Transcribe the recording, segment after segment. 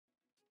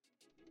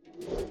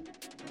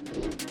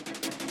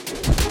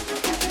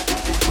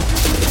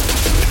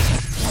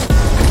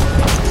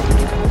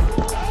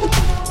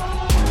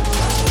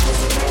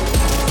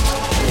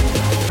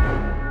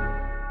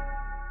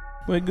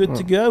We're good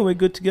to go. We're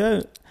good to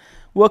go.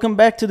 Welcome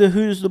back to the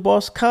Who's the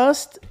Boss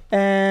cast.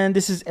 And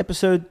this is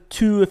episode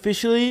 2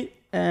 officially.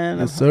 And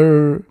yes,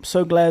 sir. I'm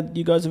so glad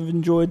you guys have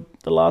enjoyed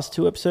the last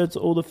 2 episodes.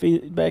 All the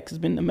feedback has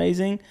been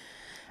amazing.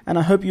 And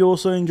I hope you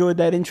also enjoyed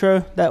that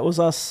intro. That was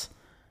us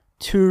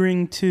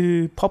touring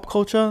to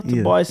Popcultcha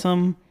to buy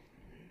some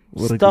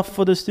stuff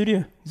for the studio.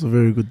 It was a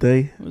very good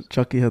day.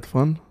 Chucky had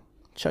fun.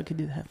 Chucky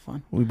did have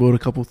fun. We bought a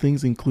couple of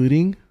things,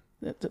 including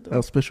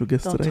our special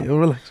guest today. Oh,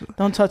 relax.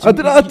 Don't touch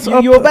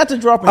him. You were about to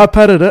drop him. I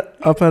patted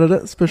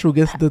it. Special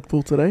guest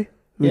Deadpool today.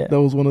 Yeah. That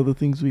was one of the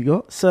things we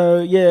got. So,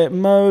 yeah,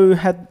 Mo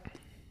had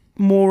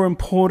more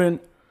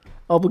important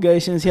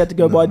obligations. He had to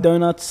go buy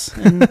donuts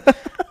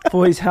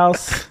for his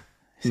house.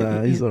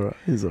 Nah, he's all right.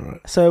 He's all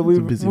right. So we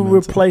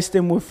replaced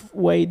him with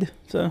Wade.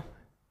 So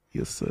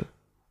yes, sir.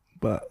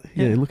 But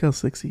yeah, look how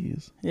sexy he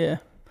is. Yeah.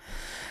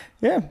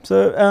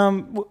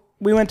 So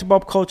we went to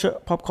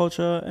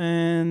Popcultcha,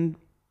 and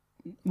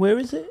where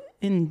is it?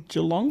 In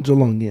Geelong?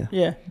 Geelong, yeah.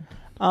 Yeah.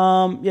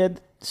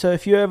 So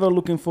if you're ever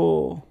looking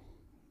for,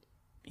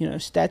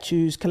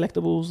 statues,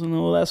 collectibles, and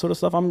all that sort of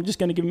stuff, I'm just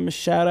going to give him a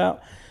shout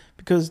out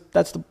because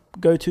that's the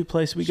go-to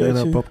place we go to.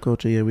 Shout out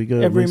Popcultcha, yeah. We go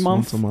every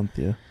once a month,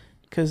 yeah.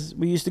 Because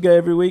we used to go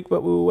every week,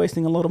 but we were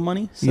wasting a lot of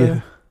money.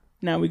 So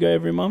now we go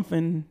every month,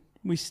 and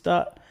we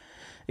start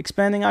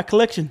expanding our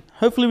collection.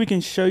 Hopefully we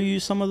can show you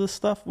some of the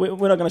stuff. We're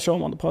not going to show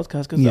them on the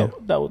podcast because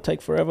that will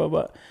take forever.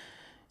 But,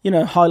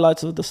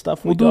 highlights of the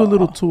stuff we'll do a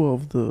little tour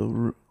of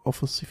the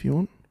office if you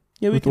want.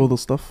 Yeah, with all the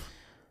stuff.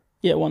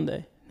 Yeah, one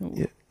day.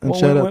 Yeah.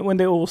 And when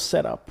they're all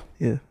set up.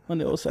 Yeah. When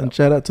they're all set up. And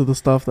shout out to the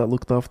staff that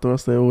looked after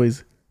us. They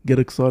always get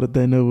excited.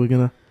 They know we're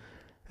going to...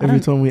 Every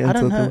time we enter,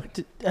 I don't know.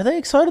 Are they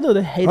excited or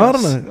they hate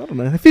us? I don't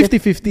know.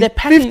 50-50.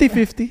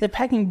 50-50. They're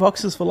packing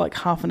boxes for like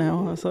half an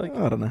hour. It's like,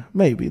 I don't know.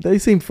 Maybe. They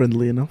seem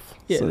friendly enough.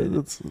 Yeah, so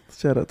let's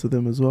shout out to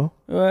them as well.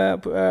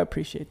 I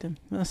appreciate them.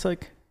 That's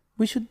like,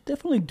 we should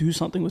definitely do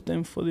something with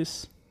them for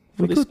this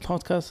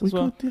podcast as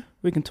well. Yeah.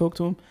 We can talk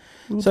to them.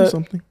 We'll do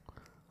something.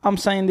 I'm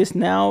saying this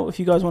now. If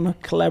you guys want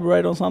to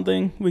collaborate on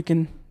something, we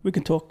can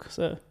talk.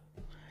 So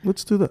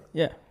let's do that.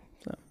 Yeah.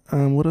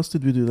 So. What else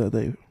did we do that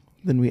day?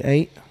 Then we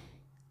ate.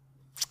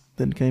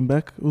 Then came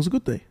back. It was a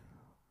good day.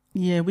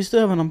 Yeah, we still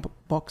haven't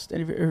unboxed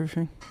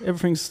everything.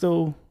 Everything's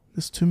still...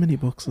 There's too many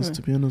boxes,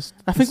 to be honest.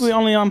 I think we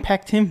only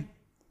unpacked him.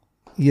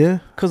 Yeah.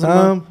 Because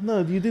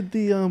no, you did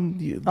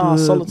the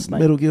Solid Snake.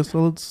 Metal Gear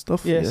Solid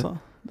stuff. Yeah. So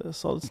the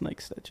Solid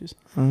Snake statues.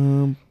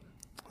 And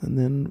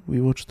then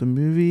we watched the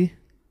movie.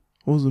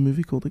 What was the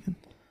movie called again?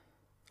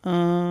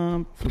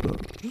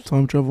 Forgot.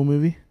 Time travel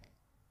movie.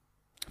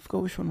 I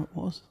forgot which one it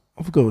was.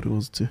 I forgot what it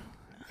was too.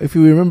 If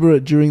you remember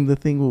it during the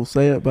thing, we'll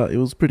say it. But it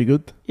was pretty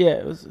good. Yeah,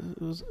 it was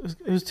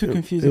too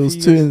confusing.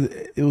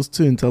 It was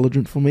too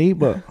intelligent for me,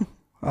 but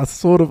I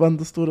sort of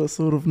understood it,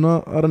 sort of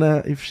not. I don't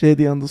know if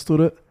Shady understood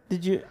it.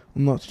 Did you?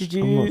 I'm not. Did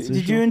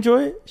you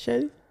enjoy it,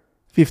 Shady?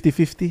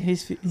 50-50.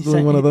 He's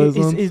doing one of those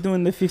ones. He's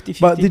doing the 50-50.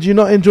 But did you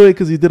not enjoy it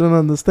because you didn't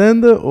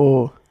understand it,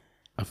 or?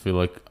 I feel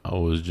like I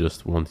was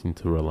just wanting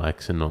to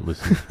relax and not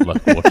listen,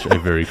 watch a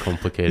very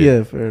complicated.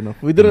 Yeah, fair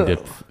enough. We didn't.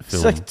 Film.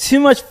 It's like too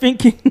much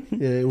thinking.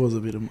 Yeah, it was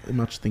a bit of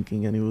much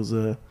thinking, and it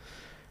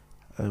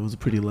was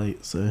pretty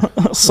late. So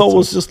Sol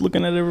was just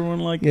looking at everyone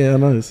like, yeah, I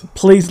know.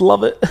 Please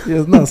love it.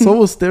 Yeah, no, Sol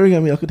was staring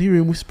at me. I could hear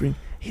him whispering,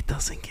 "He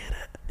doesn't get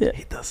it. Yeah.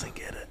 He doesn't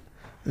get it."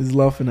 He's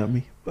laughing at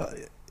me, but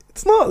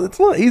it's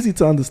not easy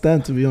to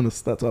understand, to be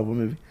honest. That type of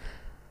movie.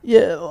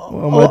 Yeah.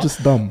 Or am I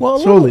just dumb? Well,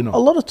 surely not. A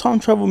lot of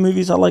time travel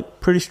movies are like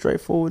pretty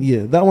straightforward.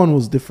 Yeah, that one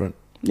was different.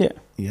 Yeah.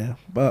 Yeah,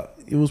 but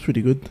it was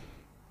pretty good.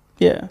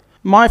 Yeah.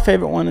 My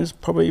favorite one is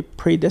probably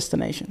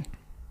Predestination.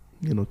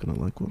 You're not going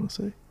to like what I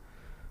say.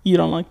 You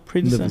don't like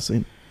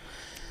Predestination?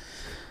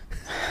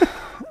 Never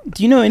seen.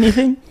 Do you know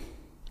anything?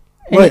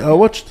 Wait, I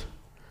watched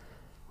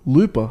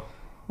Looper.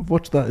 I've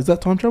watched that. Is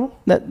that time travel?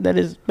 That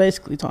is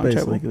basically time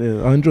travel.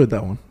 Yeah, I enjoyed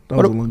that one. That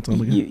was a long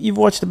time ago. You've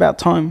watched About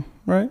Time,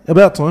 right?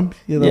 About Time.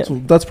 Yeah,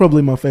 that's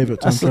probably my favorite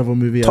time travel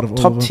movie out of all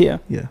of them. Top tier.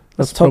 Yeah.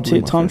 That's top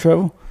tier time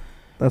travel.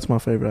 That's my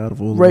favorite out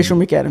of all of them.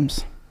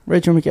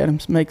 Rachel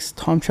McAdams makes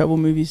time travel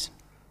movies.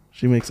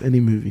 She makes any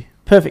movie.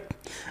 Perfect.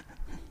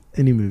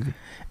 Any movie.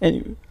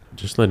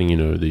 Just letting you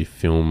know, the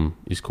film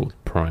is called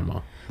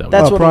Primer.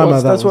 That's what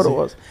it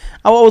was.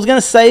 I was going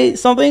to say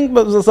something,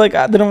 but it was like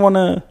I didn't want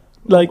to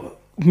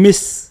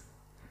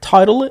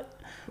mistitle it.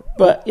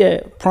 But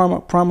yeah,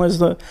 Primer is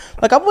the...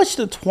 Like, I've watched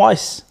it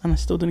twice, and I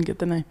still didn't get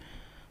the name.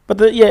 But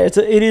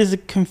it is a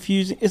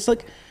confusing... It's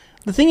like...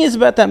 The thing is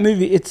about that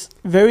movie, it's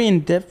very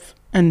in-depth,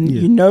 and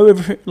you know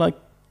everything... Like,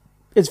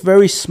 it's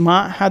very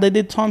smart how they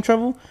did time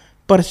travel,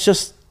 but it's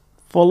just...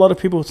 For a lot of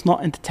people, it's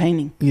not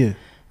entertaining. Yeah.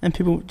 And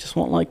people just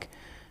want, like,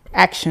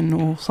 action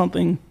or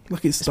something.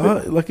 Like, it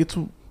started,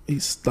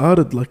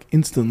 like,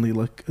 instantly.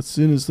 Like, as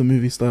soon as the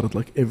movie started,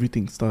 like,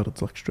 everything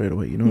started, like, straight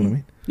away. You know what I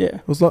mean? Yeah.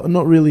 It was like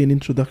not really an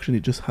introduction.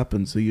 It just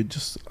happened. So you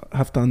just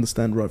have to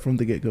understand right from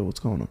the get-go what's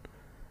going on.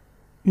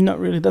 Not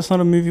really. That's not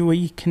a movie where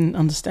you can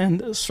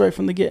understand straight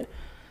from the get.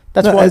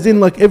 That's why... As in,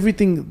 like,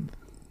 everything...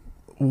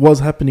 was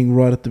happening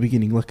right at the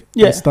beginning. Like,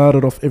 Yeah. they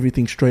started off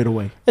everything straight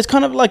away. It's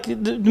kind of like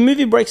the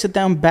movie breaks it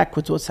down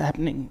backwards what's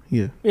happening.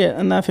 Yeah. Yeah,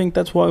 and I think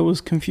that's why it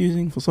was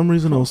confusing. For some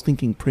reason, I was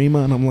thinking Prima,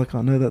 and I'm like,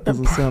 I know that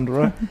doesn't sound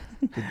right.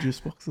 The juice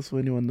boxes for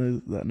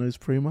anyone knows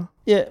Prima.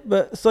 Yeah,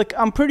 but it's like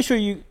I'm pretty sure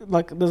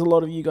there's a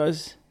lot of you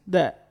guys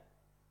that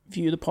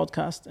view the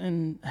podcast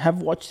and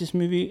have watched this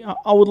movie.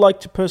 I would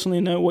like to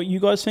personally know what you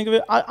guys think of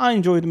it. I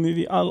enjoy the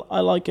movie. I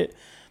like it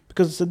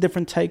because it's a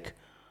different take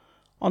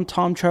on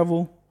time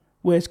travel,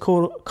 where it's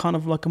called kind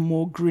of like a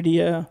more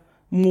grittier,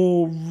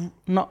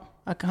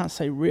 I can't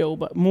say real,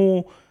 but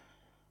more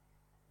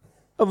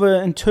of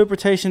an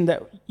interpretation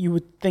that you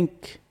would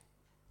think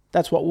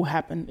that's what will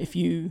happen if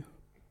you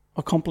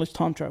accomplish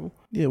time travel.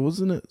 Yeah,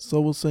 wasn't it? So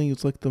I was saying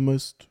it's like the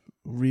most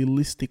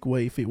realistic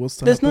way if it was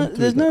to There's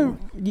happen.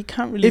 you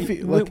can't really.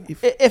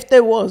 If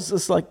there was,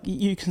 it's like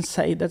you can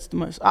say that's the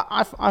most.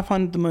 I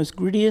find it the most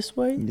grittiest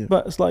way,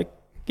 but it's like,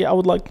 I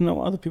would like to know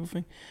what other people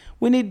think.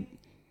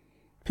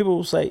 People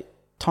will say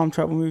time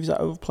travel movies are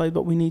overplayed,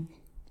 but we need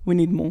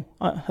more.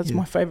 That's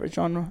my favorite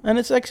genre, and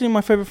it's actually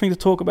my favorite thing to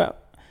talk about.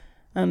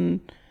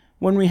 And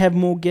when we have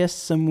more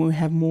guests and we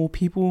have more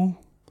people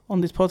on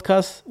this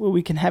podcast, where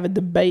we can have a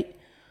debate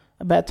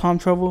about time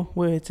travel,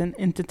 where it's an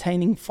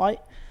entertaining fight,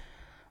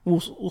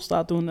 we'll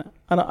start doing that.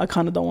 I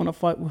kind of don't want to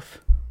fight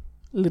with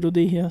Little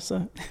D here,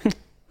 so.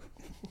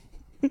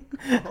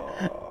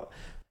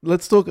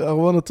 Let's talk. I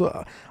want to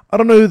talk. I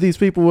don't know who these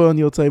people were on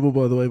your table,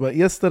 by the way, but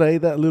yesterday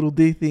that Little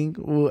D thing,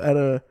 we were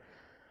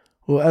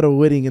at a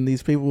wedding, and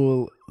these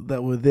people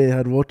that were there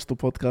had watched the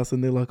podcast,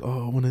 and they're like,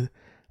 "Oh, I want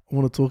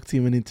to talk to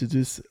him and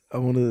introduce. I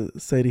want to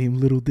say to him,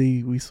 Little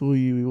D, we saw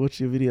you, we watched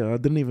your video." I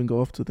didn't even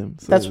go up to them.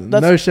 So that's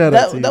no shout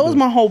out to you. That was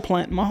my whole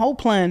plan. My whole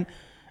plan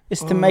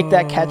is to make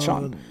that catch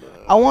on.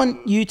 I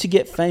want you to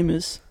get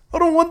famous. I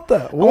don't want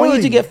that. Why? I want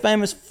you to get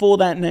famous for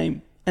that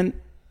name, and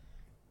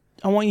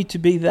I want you to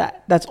be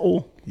that. That's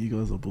all. You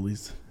guys are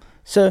bullies.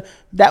 So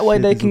that way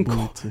they can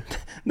call.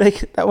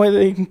 That way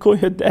they can call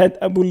your dad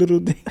Abu Little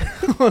D.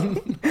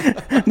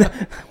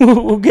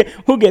 we'll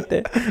get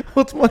there.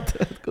 What's my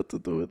dad got to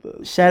do with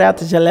that? Shout out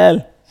to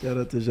Jalal. Shout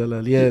out to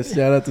Jalal. Yes,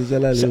 shout out to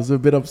Jalal. He was a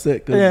bit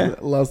upset because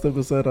last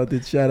episode I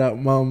did shout out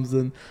mums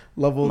and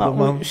love all the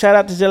mums. Shout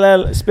out to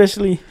Jalal,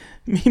 especially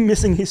me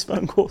missing his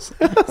phone calls.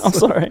 I'm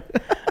sorry.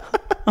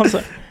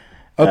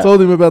 I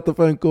told him about the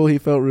phone call. He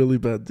felt really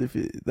bad. If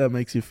that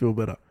makes you feel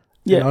better.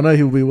 Yeah, and I know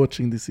he'll be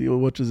watching this. He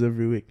watches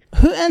every week.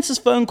 Who answers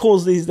phone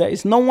calls these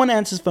days? No one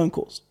answers phone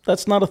calls.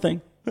 That's not a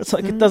thing. It's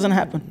like it doesn't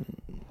happen.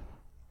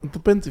 It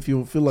depends if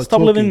you feel like Stop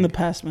talking. living in the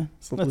past, man.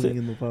 Stop That's living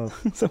it. in the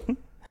past.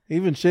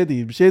 Even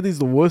Shadi's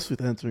the worst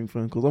with answering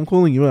phone calls. I'm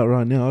calling you out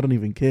right now. I don't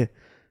even care.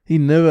 He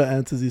never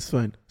answers his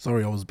phone.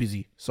 Sorry, I was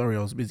busy.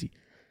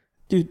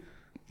 Dude,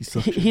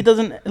 he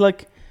doesn't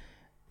like.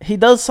 He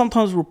does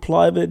sometimes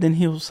reply, but then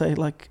he'll say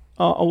like,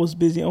 "Oh, I was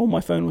busy. Oh,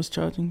 my phone was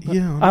charging." But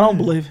I don't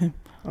believe him.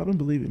 I don't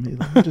believe him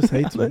either. He just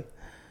hates me.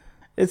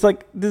 It's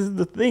like, this is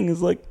the thing.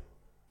 It's like,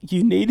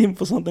 you need him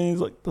for something. It's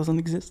like, doesn't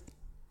exist.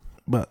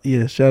 But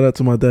yeah, shout out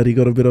to my dad. He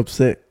got a bit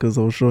upset because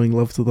I was showing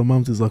love to the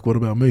mums. He's like, "What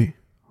about me?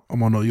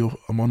 Am I not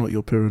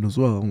your parent as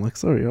well?" I'm like,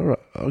 "Sorry, all right,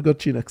 I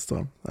got you next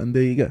time." And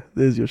there you go.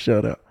 There's your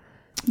shout out.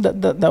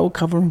 That will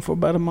cover him for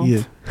about a month.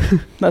 Yeah,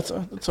 that's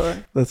all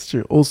right. That's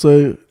true.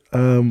 Also,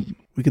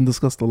 we can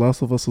discuss The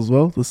Last of Us as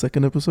well. The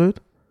second episode.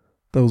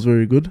 That was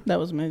very good. That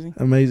was amazing.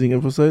 Amazing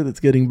episode. It's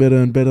getting better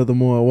and better the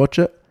more I watch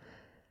it.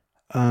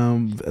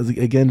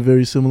 Again,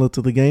 very similar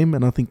to the game,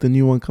 and I think the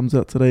new one comes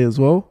out today as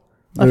well.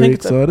 Very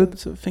excited.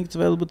 I think it's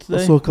available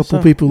today. I saw a couple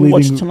of people leaving.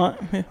 Watch tonight.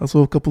 Yeah. I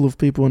saw a couple of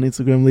people on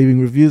Instagram leaving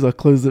reviews. I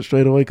closed it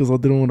straight away because I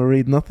didn't want to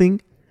read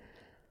nothing.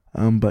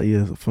 But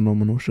yeah, it's a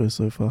phenomenal show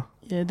so far.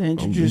 Yeah, they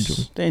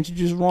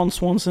introduced Ron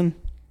Swanson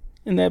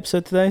in the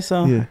episode today,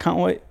 so I can't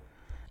wait.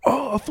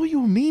 Oh, I thought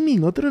you were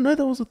memeing. I didn't know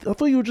that was. I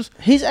thought you were just.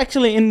 He's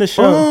actually in the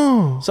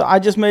show, so I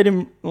just made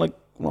him like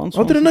Ron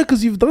Swanson. I didn't know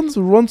because you've done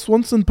some Ron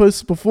Swanson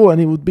posts before,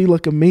 and it would be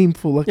like a meme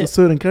for like a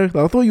certain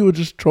character. I thought you were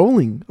just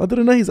trolling. I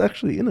didn't know he's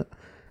actually in it.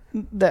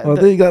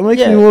 There you go. It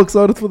makes me more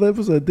excited for the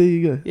episode. There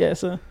you go. Yeah,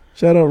 so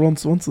shout out Ron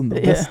Swanson,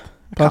 the best.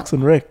 Parks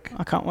and Rec.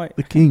 I can't wait.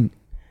 The king.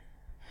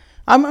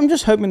 I'm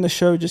just hoping the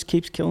show just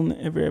keeps killing it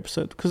every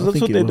episode because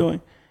that's what they're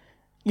doing.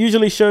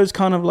 Usually shows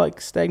kind of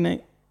like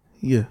stagnate.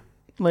 Yeah.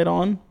 Later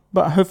on,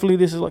 but hopefully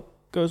this is like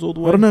goes all the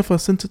way. I don't know if I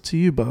sent it to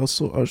you, but I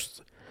saw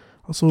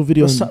a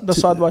video. The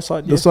side by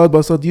side. The side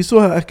by side. You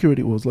saw how accurate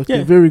it was. Like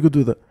they're very good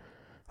with it.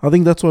 I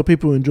think that's why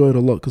people enjoy it a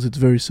lot because it's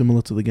very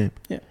similar to the game.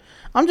 Yeah.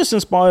 I'm just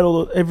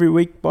inspired every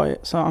week by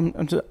it. So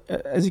I'm just,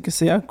 as you can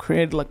see, I've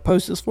created like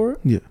posters for it.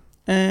 Yeah.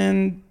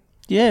 And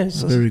yeah,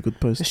 it's very good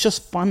poster. It's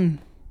just fun,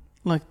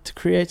 like to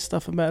create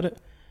stuff about it.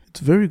 It's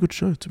a very good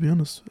show, to be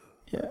honest.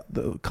 Yeah.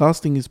 The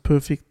casting is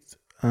perfect.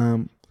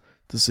 The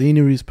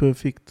scenery is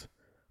perfect.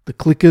 The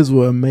clickers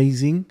were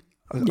amazing.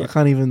 I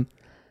can't even.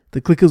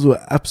 The clickers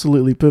were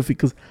absolutely perfect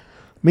because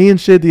me and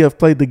Shady have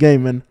played the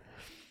game, and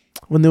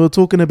when they were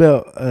talking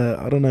about,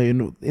 I don't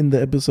know, in the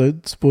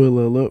episode,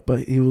 spoiler alert,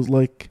 but he was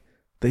like,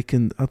 they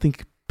can. I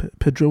think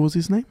Pedro was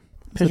his name.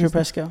 Pedro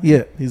Pascal.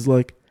 Yeah, he's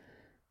like,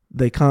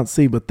 they can't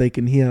see but they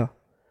can hear.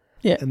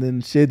 Yeah. And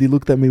then Shady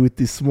looked at me with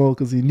this smile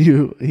because he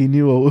knew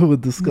what we were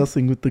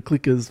discussing with the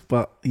clickers.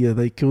 But yeah,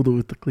 they killed it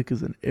with the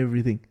clickers and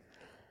everything.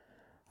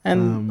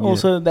 And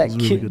also that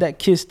really that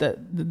kiss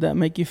that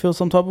make you feel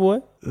some type of way.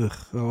 Ugh,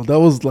 oh, that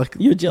was like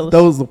You're jealous.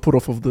 That was the put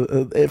off of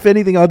the. If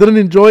anything, I didn't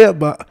enjoy it,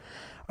 but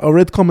I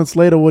read comments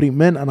later what he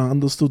meant, and I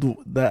understood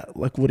that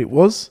like what it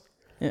was.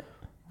 Yeah,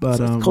 but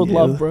so it's called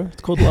love, bro.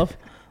 It's called love.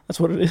 That's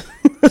what it is.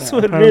 That's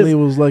what it is. Apparently, it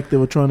was like they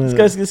were trying to.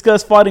 This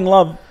guy's fighting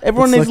love.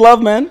 Everyone It's needs like-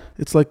 love, man.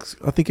 It's like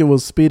I think it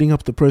was speeding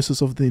up the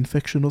process of the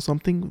infection or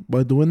something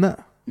by doing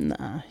that.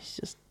 Nah, it's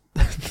just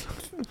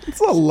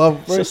It's not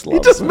love, bro. just He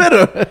love, just bro. met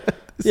her.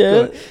 This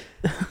yeah.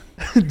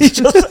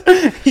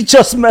 guy. he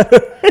just met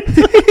her.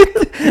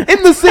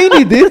 In the scene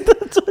he did.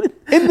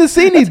 In the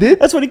scene he did.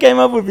 That's what he came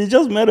up with. He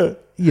just met her.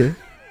 Yeah.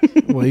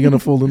 Well, you're gonna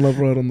fall in love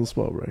right on the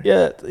spot, bro.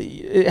 Yeah,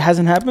 it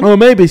hasn't happened. Oh,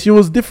 maybe she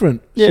was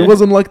different. She Yeah.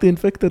 wasn't like the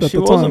infected at She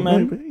the wasn't,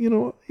 time. man. Maybe. You know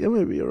what? Yeah,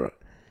 maybe you're right.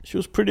 She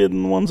was prettier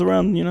than the ones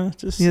around.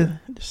 Just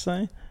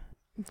saying.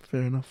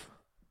 Fair enough.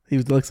 He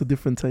likes a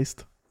different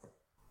taste.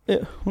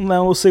 Yeah. Well,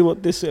 now we'll see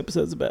what this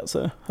episode's about.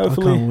 So I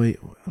hopefully, can't wait.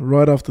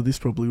 Right after this,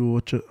 probably we'll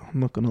watch it. I'm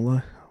not gonna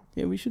lie.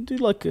 yeah, we should do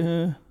like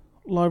a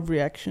live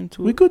reaction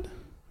to We it. could.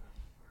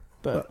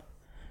 But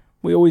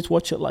we always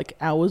watch it like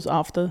hours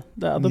after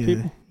the other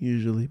people.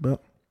 Usually,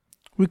 but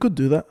we could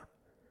do that.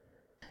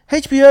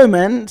 HBO,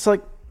 man, it's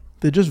like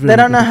They're just very. they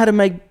don't know good. how to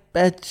make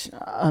bad.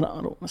 I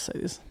don't want to say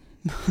this.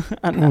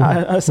 I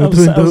was What do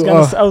we do?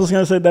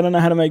 gonna say they don't know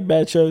how to make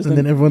bad shows. And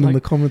then everyone in like,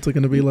 the comments are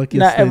gonna be like,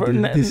 Nah, "Yes, they every- do.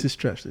 nah, This is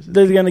trash." This is.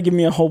 they're gonna give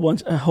me a whole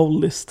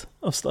list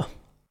of stuff.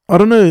 I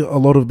don't know a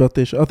lot about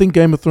their show. I think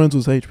Game of Thrones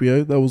was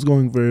HBO. That was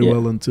going very Yeah.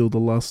 well until the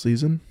last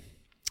season.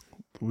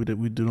 We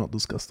do not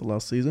discuss the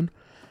last season,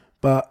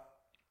 but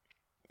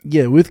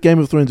yeah, with Game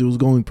of Thrones, it was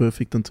going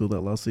perfect until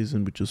that last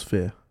season, which is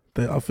fair.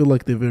 I feel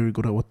like they're very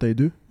good at what they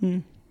do.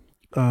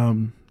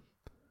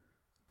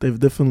 They've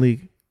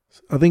definitely.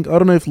 I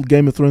don't know if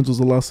Game of Thrones was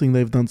the last thing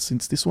they've done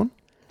since this one.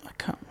 I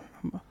can't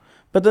remember.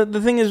 But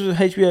the thing is with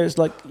HBO is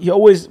like you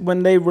always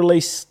when they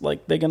release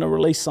like they're gonna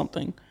release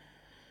something,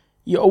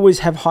 you always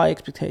have high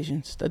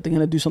expectations that they're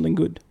gonna do something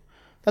good.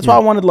 That's why I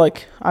wanted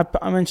like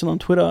I mentioned on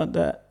Twitter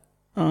that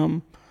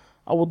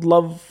I would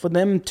love for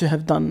them to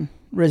have done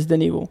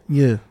Resident Evil.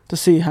 Yeah. To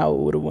see how it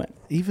would have went.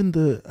 Even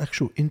the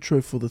actual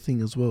intro for the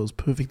thing as well is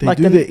perfect. They Like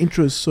do their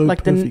intros so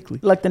like perfectly.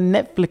 Like the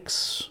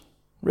Netflix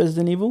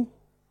Resident Evil.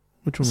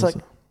 Which one It's was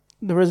like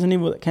that? the Resident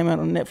Evil that came out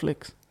on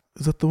Netflix.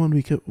 Is that the one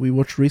we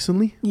watched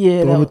recently? Yeah,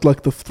 The that one with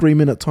like the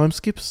 3-minute time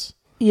skips?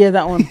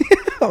 that one.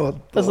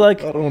 That's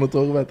like I don't want to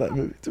talk about that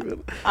movie, to be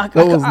honest.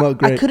 That was not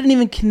great. I couldn't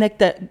even connect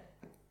that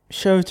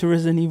show to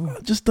Resident Evil. I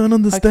just don't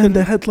understand.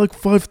 They had like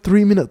 5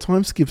 3-minute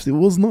time skips. It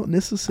was not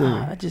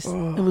necessary.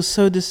 It was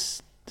so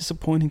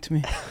disappointing to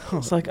me.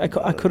 It's like I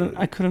couldn't.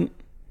 Like,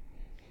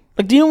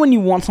 do you know when you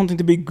want something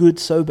to be good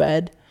so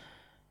bad,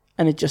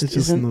 and it just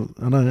isn't? Not,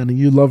 I know, and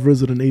you love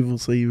Resident Evil,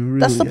 so you really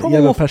That's the you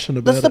problem. have a passion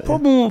about it. That's the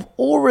problem with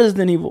all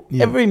Resident Evil.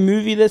 Yeah. Every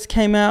movie that's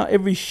came out,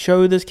 every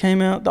show that's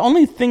came out. The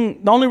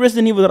only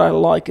Resident Evil that I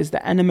like is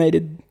the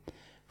animated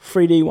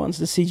 3D ones,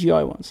 the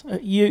CGI ones.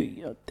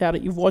 You doubt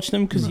it. You've watched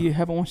them because you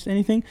haven't watched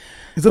anything.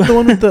 Is that the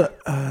one with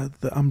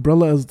the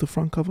umbrella as the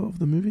front cover of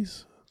the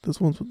movies? This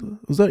one's with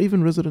was that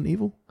even Resident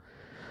Evil?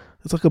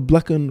 It's like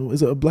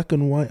is it a black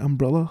and white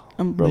umbrella?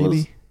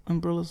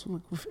 Umbrellas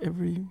with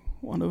every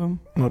one of them.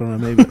 I don't know,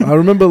 maybe. I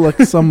remember like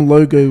some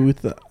logo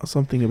with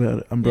something about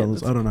it,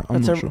 umbrellas. I don't know.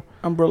 I'm not sure.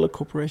 Umbrella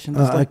Corporation.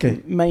 That's like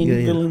okay. the main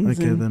villains.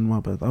 Okay, then my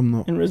bad. I'm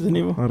not. In Resident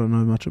Evil. I don't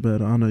know much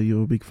about it. I know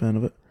you're a big fan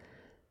of it.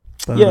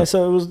 But Yeah,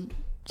 so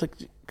it's like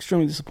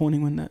extremely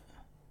disappointing when that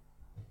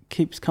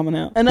keeps coming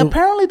out. And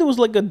apparently there was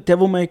like a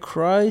Devil May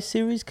Cry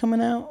series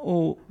coming out,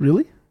 or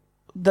really?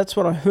 that's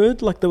what I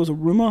heard. Like there was a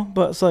rumor,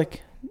 but it's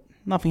like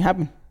nothing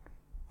happened.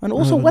 And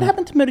also, what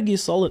happened to Metal Gear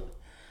Solid?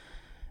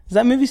 Is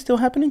that movie still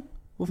happening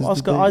with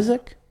Oscar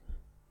Isaac?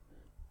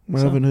 I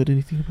haven't heard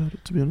anything about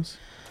it, to be honest.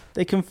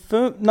 They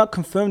not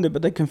confirmed it,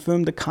 but they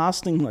confirmed the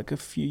casting like a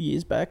few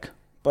years back.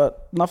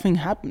 But nothing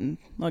happened.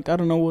 Like, I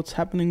don't know what's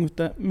happening with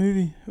that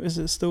movie. Is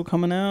it still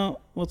coming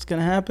out? What's going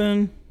to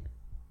happen?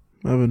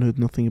 I haven't heard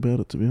nothing about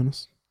it, to be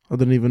honest. I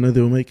didn't even know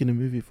they were making a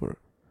movie for it.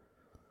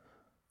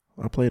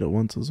 I played it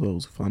once as well. It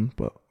was fun,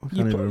 but I can't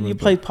even remember. You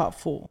played part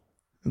 4.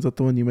 Is that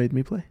the one you made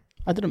me play?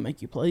 I didn't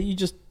make you play. You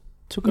just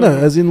took No,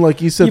 over. as in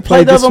like you said, You play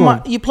played this over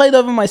one. you played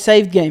over my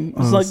saved game.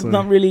 It's like sorry.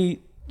 not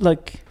really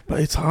like.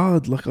 But it's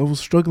hard. Like I was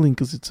struggling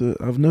because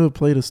I've never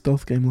played a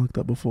stealth game like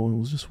that before. It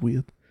was just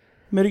weird.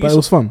 Metal But Gear it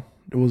was fun.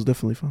 It was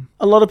definitely fun.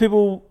 A lot of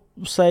people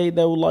say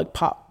they like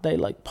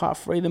part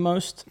 3 the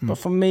most, but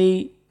for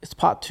me, it's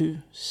part 2,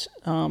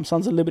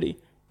 Sons of Liberty.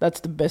 That's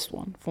the best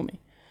one for me.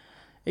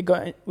 We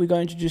got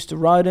introduced to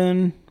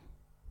Raiden,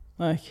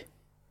 like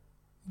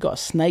got a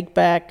snake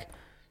back.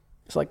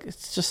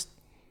 It's just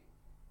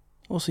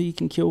also you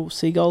can kill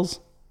seagulls.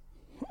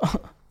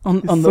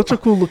 He's such a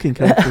cool looking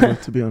character, though,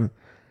 to be honest.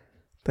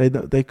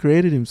 They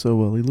created him so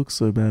well. He looks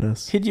so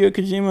badass.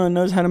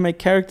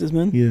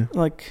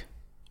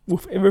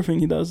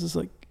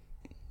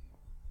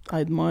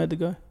 I admire the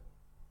guy.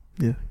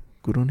 Yeah,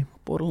 good on him.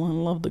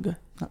 Borderline love the guy.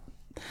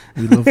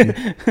 We love you.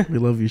 We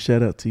love you.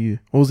 Shout out to you.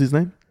 What was his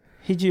name?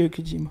 Hideo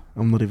Kojima.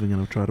 I'm not even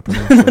going to try to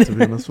pronounce that, to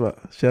be honest, but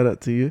shout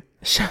out to you.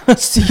 Shout out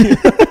to you.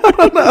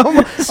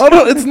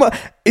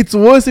 It's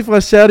worse if I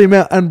shout him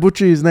out and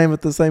butcher his name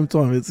at the same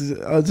time. It's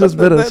just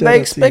better.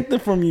 They expect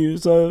it from you,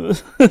 so.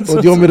 Or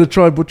do you want me to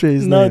try butcher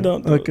his name? No,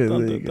 don't. Okay,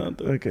 don't, there you go.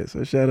 Okay,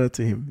 so shout out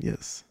to him.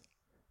 Yes.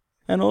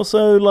 And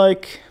also,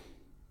 like,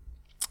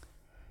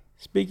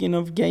 speaking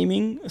of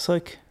gaming, it's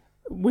like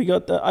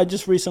I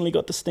just recently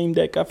got the Steam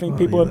Deck. I think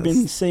people have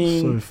been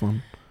seeing. So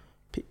fun.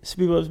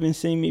 People have been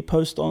seeing me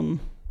post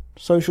on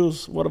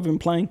socials what I've been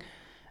playing,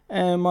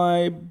 and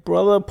my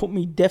brother put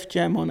me Def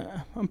Jam on it.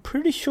 I'm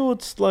pretty sure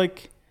it's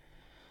like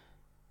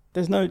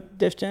there's no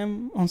Def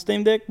Jam on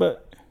Steam Deck,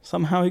 but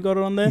somehow he got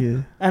it on there.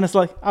 Yeah. And it's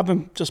like I've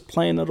been just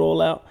playing it all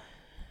out.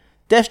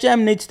 Def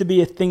Jam needs to be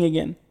a thing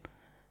again.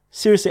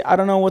 Seriously, I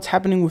don't know what's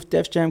happening with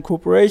Def Jam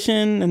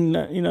Corporation and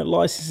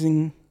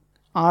licensing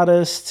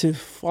artists to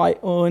fight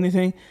or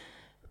anything,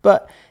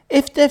 but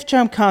if Def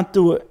Jam can't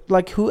do it,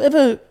 like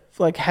whoever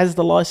has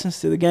the license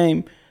to the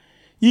game,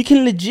 you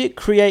can legit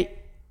create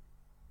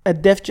a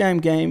Def Jam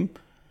game.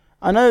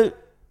 I know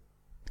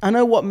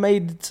what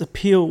made its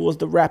appeal was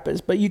the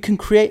rappers, but you can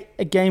create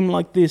a game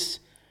like this.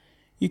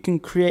 You can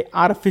create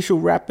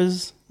artificial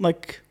rappers,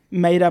 like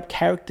made up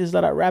characters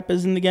that are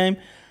rappers in the game,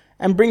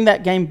 and bring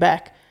that game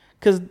back.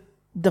 Because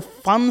the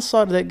fun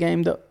side of that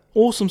game, the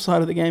awesome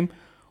side of the game,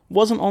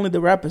 wasn't only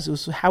the rappers, it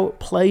was how it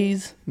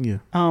plays. Yeah.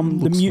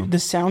 The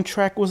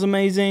soundtrack was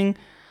amazing.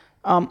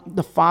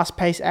 The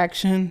fast-paced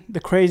action, the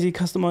crazy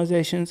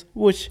customizations,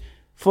 which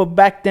for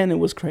back then it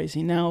was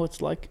crazy. Now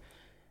it's like,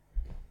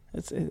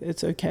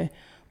 it's okay.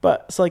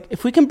 But it's like,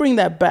 if we can bring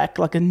that back,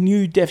 like a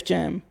new Def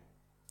Jam,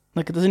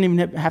 like it doesn't even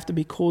have to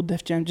be called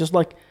Def Jam, just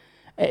like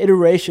an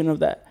iteration of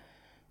that.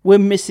 We're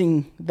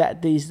missing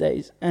that these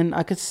days. And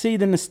I could see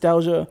the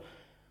nostalgia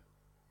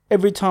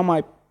every time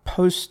I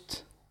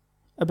post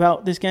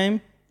about this game.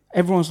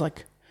 Everyone's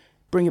like,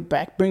 bring it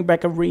back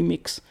a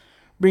remix,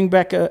 bring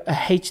back a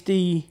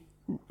HD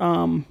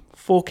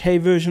 4K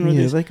version of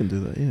this. Yeah, they can do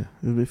that. Yeah,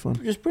 it'll be fun.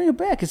 Just bring it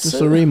back. It's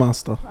just a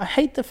remaster. I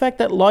hate the fact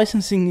that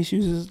licensing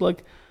issues is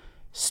like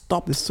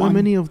stop. There's so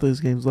many of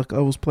those games. Like I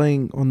was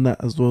playing on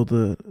that as well,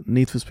 the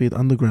Need for Speed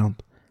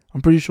Underground.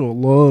 I'm pretty sure a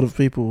lot of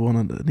people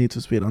wanted a Need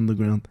for Speed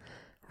Underground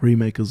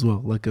remake as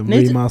well, like a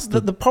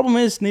remaster. The problem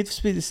is Need for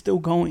Speed is still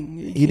going.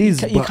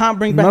 You can't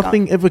bring back.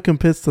 Nothing ever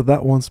compares to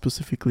that one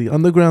specifically.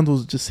 Underground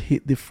was just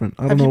hit different.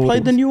 Have you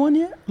played the new one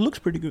yet? It looks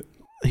pretty good.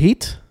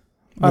 Heat?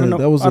 I don't know.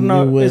 That was I don't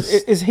know.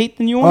 Is Heat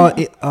the new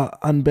one?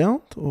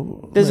 Unbound?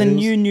 Or there's a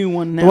new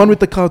one now. The one with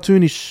the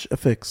cartoonish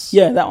effects.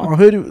 Yeah, that one. I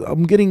heard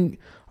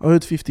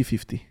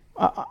 50-50.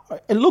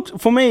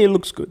 It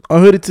looks good. I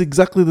heard it's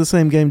exactly the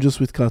same game, just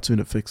with cartoon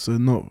effects.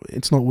 So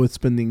it's not worth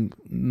spending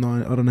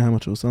I don't know how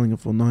much I was selling it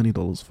for,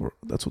 $90 for it.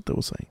 That's what they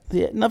were saying.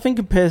 Yeah, nothing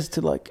compares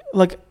to like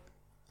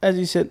as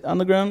you said,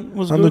 Underground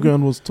was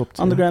top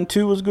tier. Underground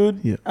 2 was good.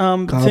 Yeah.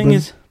 The thing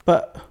is,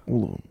 but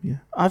all of them. Yeah.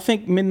 I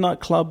think Midnight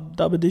Club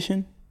Dub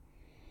Edition.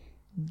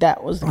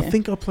 That was the game. I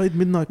think I played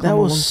Midnight Club that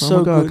was a long time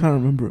so ago. good. I can't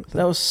remember it.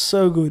 That was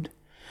so good.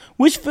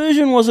 Which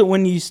version was it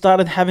when you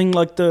started having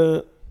like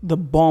the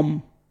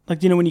bomb?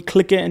 Like, when you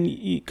click it and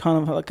you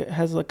kind of like, it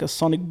has like a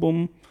sonic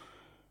boom,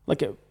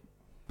 like it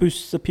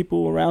boosts the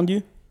people around you,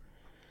 it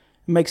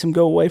makes them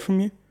go away from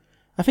you.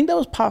 I think that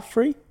was part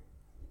 3.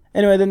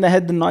 Anyway, then they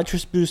had the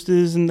nitrous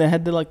boosters and they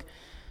had the like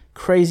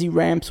crazy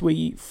ramps where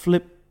you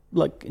flip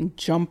like and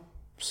jump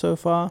so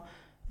far.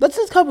 That's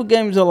the type of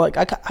games that like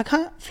I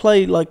can't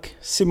play like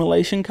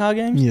simulation car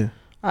games. Yeah,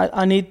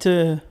 I need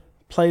to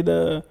play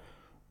the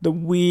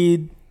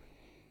weird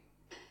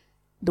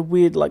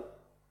like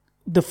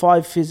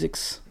defy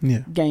physics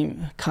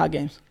car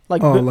games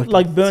like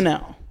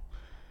Burnout.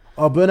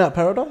 Oh, Burnout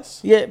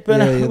Paradise? Yeah,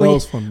 Burnout. Yeah, that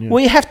was fun. Yeah.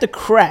 Where you have to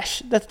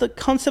crash. That's the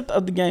concept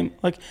of the game.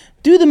 Like,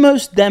 do the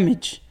most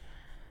damage.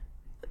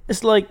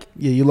 It's like...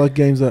 Yeah, you like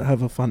games that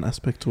have a fun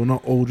aspect to it,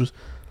 not all just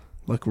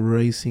like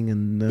racing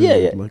and...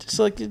 Like,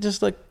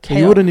 just like chaos.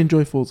 You wouldn't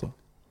enjoy Forza?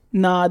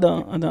 No, I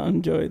don't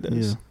enjoy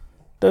those. Yeah.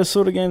 Those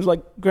sort of games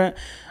like...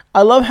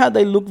 I love how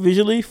they look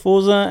visually,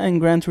 Forza and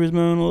Gran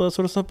Turismo and all that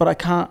sort of stuff, but I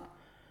can't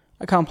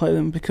play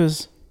them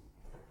because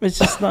it's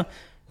just not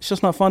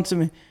fun to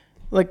me.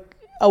 Like,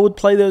 I would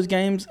play those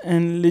games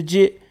and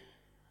legit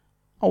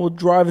I would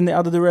drive in the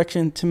other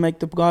direction to make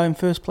the guy in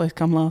first place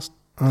come last.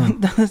 By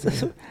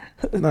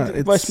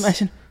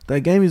smashing.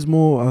 That game is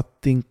more, I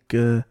think,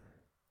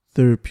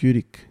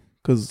 therapeutic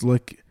because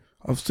like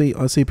I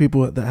see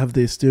people that have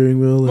their steering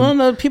wheel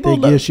and people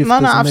their gear shifters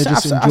and they're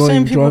just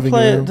enjoying driving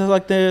around.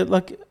 They're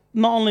like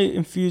not only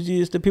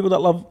enthusiasts, the people that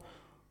love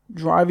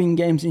driving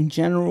games in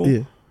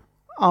general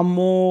are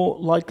more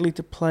likely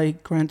to play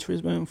Gran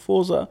Turismo and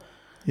Forza,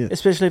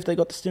 especially if they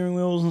got the steering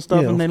wheels and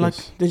stuff, and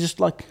they're just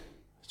like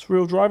it's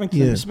real driving to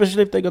them,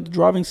 especially if they got the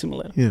driving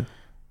simulator. Yeah,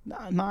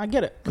 no, I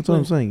get it. That's what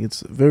I'm saying.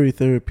 It's very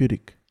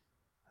therapeutic.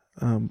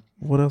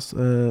 What else?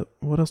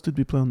 What else did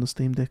we play on the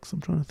Steam Decks?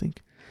 I'm trying to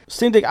think.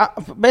 Steam Deck.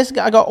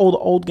 Basically, I got all the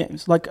old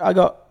games. Like I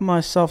got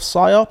myself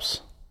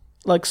Psyops.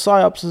 Like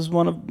Psyops is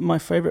one of my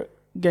favorite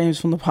games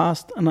from the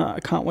past, and I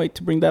can't wait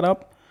to bring that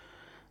up.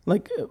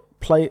 Like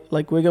play.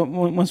 Like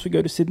once we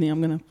go to Sydney,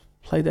 I'm gonna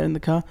play that in the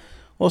car.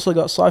 Also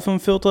got Siphon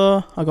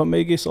Filter. I got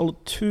Metal Gear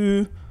Solid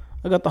 2.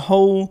 I got the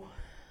whole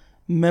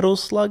Metal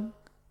Slug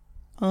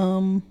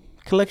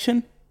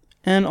collection,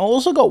 and I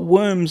also got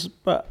Worms.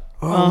 But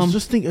I was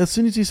just thinking, as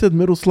soon as you said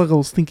Metal Slug, I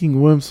was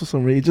thinking Worms for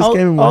some reason. It just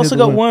came in my I head. also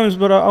got Worms,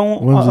 but I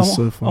want Worms is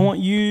so fun. I want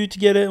you to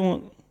get it. I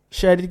want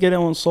Shady to get it. I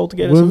want Soul to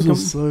get it. Worms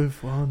was so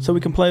fun. So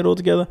we can play it all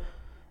together.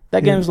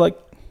 That game's like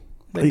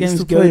that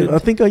game's good. good. I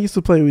think I used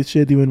to play with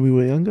Shady when we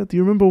were younger. Do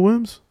you remember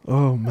Worms?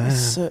 Oh man,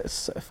 it's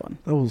so fun.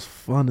 That was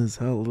fun as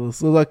hell. It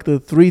was like the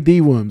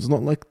 3D Worms,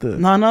 not like the.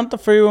 No, not the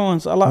free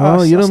ones. I like.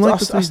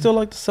 I still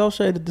like the cell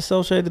shaded. The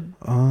cell shaded.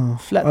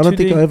 Flat. I don't 2D.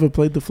 think I ever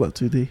played the flat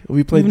 2D.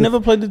 You've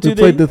never played the 2D. We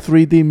played the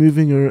 3D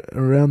moving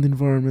around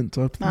environment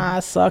type thing.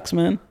 It sucks,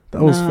 man.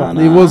 That was fun.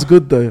 It was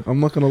good though.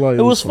 I'm not gonna lie.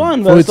 It was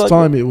fun. For its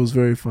time, it was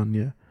very fun.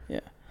 Yeah. Yeah.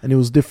 And it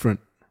was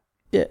different.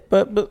 Yeah,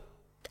 but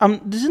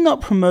this is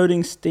not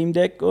promoting Steam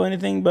Deck or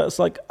anything, but it's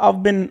like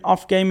I've been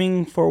off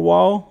gaming for a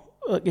while,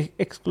 like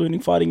excluding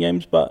fighting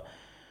games, but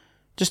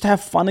just to have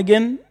fun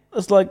again,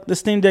 it's like the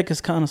Steam Deck has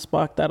kind of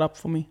sparked that up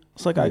for me.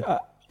 It's like I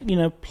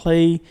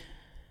play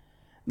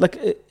like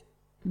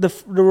the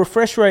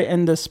refresh rate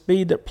and the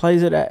speed that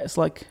plays it at. It's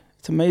like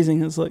it's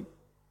amazing. It's like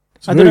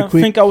I didn't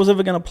think I was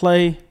ever gonna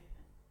play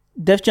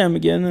Def Jam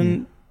again,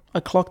 and I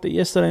clocked it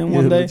yesterday in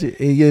one day.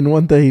 Yeah, in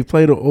one day he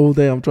played it all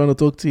day. I'm trying to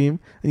talk to him,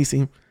 and he's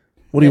saying,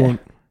 "What do you want?"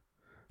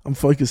 I'm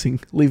focusing.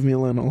 Leave me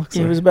alone. I'm like,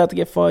 he was about to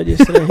get fired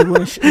yesterday. He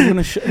wouldn't shut up. I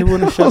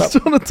was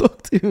trying to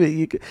talk to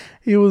him.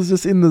 He was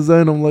just in the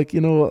zone. I'm like, you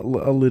know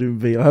what? I'll let him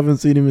be. I haven't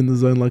seen him in the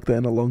zone like that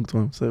in a long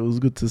time, so it was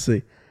good to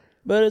see.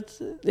 But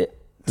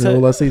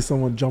all I see is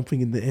someone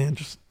jumping in the air and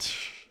just.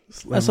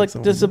 It's like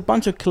there's a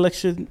bunch of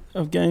collection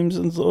of games,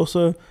 and I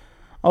also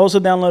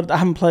downloaded. I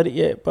haven't played it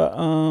yet, but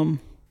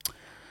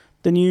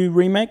the new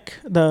remake,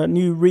 the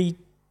new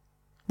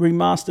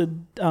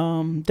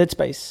remastered Dead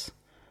Space.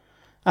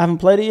 I haven't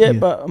played it yet,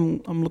 but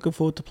I'm looking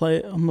forward to play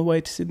it on the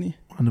way to Sydney.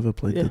 I never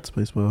played Dead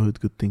Space, but I heard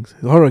good things.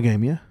 Horror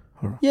game, yeah?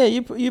 Horror. Yeah,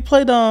 you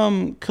played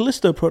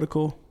Callisto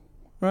Protocol,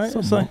 right?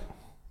 Somewhat.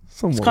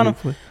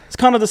 It's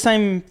kind of the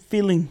same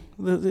feeling.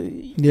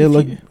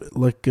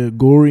 Like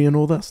gory and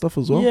all that stuff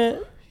as well.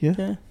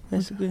 Yeah,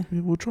 basically.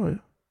 Yeah, we'll try it.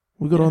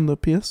 We got it on the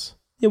PS.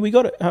 Yeah, we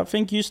got it. I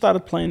think you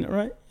started playing it,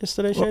 right?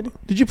 Yesterday, Shady?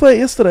 Did you play it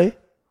yesterday?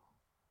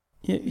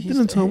 Yeah, you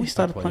didn't tell me. He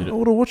started playing it. I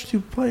would have watched you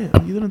play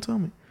it. You didn't tell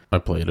me. I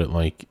played it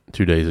like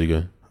 2 days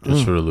ago,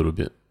 just for a little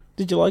bit.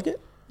 Did you like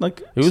it?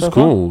 Like it was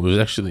cool. It was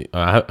actually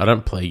I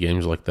don't play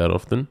games like that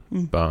often,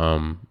 but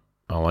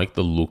I like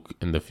the look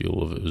and the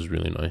feel of it. It was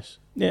really nice.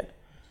 Yeah.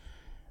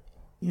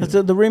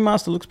 The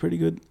remaster looks pretty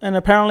good, and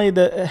apparently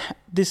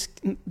this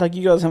like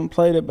you guys haven't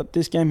played it, but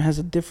this game has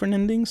a different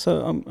ending,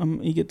 so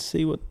I'm eager to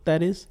see what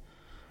that is.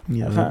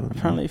 Yeah.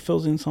 Apparently it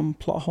fills in some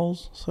plot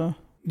holes. So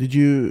did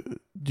you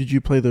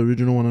play the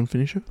original one and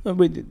finish it?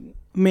 We did.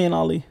 Me and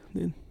Ali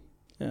did.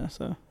 Yeah.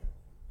 So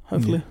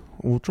hopefully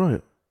we'll try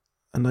it.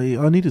 And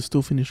I need to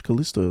still finish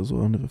Callisto as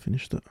well. I never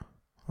finished it.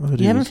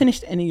 You haven't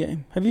finished any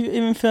game. Have you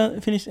even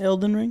finished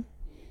Elden Ring?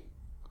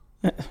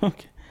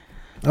 Okay.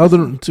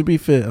 To be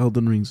fair,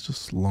 Elden Ring's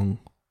just long.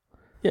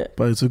 Yeah.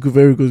 But it's a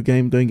very good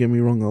game. Don't get me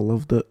wrong. I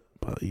loved it.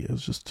 But yeah,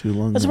 it's just too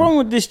long. That's wrong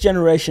with this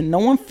generation. No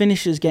one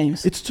finishes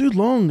games. It's too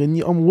long,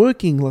 and I'm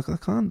working. Like I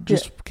can't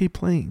just keep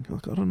playing.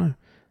 Like I don't know.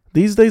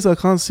 These days I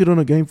can't sit on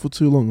a game for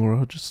too long, or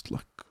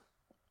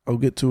I'll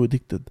get too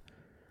addicted.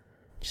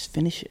 Just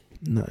finish it.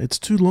 No, it's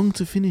too long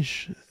to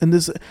finish. And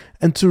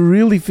to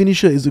really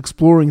finish it is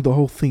exploring the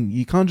whole thing.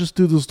 You can't just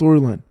do the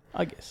storyline.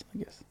 I guess.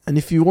 And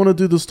if you want to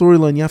do the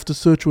storyline, you have to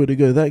search where to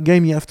go. That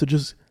game, you have to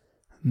just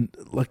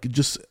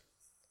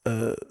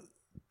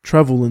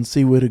travel and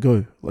see where to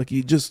go. Like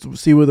you just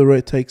see where the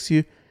road takes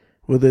you,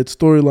 whether it's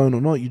storyline or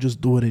not. You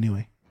just do it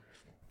anyway.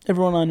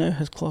 Everyone I know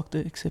has clocked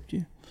it except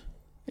you.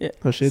 Yeah.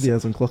 Oh, Shady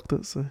hasn't clocked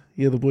it, so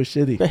yeah, the boy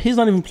Shady. But he's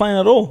not even playing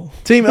at all.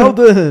 Team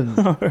Elden.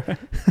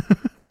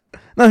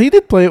 No, he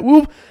did play it.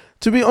 Well,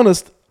 to be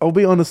honest, I'll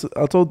be honest.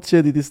 I told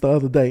Shady this the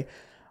other day.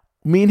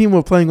 Me and him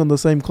were playing on the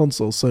same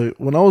console. So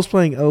when I was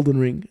playing Elden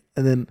Ring,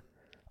 and then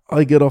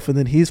I get off, and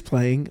then he's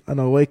playing, and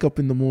I wake up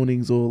in the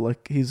mornings, or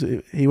like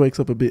he wakes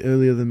up a bit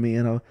earlier than me,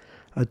 and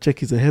I check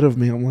he's ahead of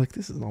me. I'm like,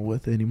 this is not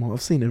worth it anymore.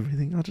 I've seen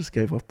everything. I just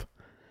gave up.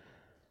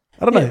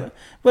 I don't know.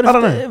 But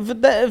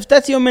if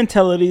that's your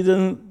mentality,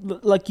 then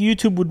like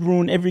YouTube would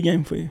ruin every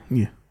game for you.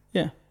 Yeah.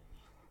 Yeah.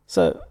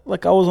 So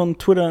like I was on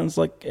Twitter, and it's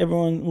like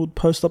everyone would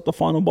post up the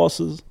final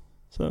bosses.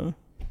 So.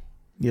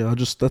 Yeah,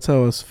 that's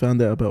how I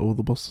found out about all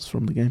the bosses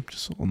from the game,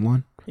 just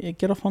online. Yeah,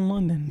 get off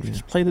online then. Yeah.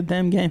 Just play the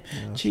damn game.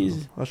 Yeah,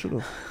 Jeez. I should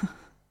have.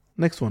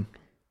 Next one.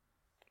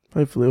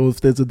 Hopefully, or if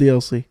there's a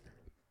DLC.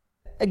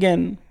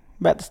 Again,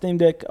 about the Steam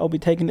Deck, I'll be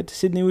taking it to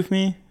Sydney with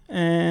me,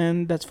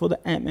 and that's for the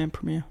Ant-Man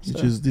premiere.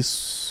 Which is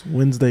this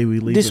Wednesday we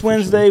leave. This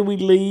Wednesday we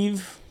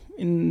leave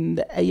in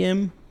the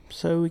AM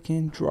so we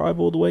can drive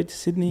all the way to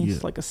Sydney. Yeah.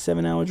 It's like a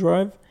 7-hour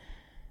drive,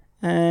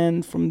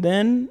 and from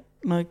then,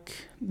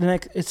 like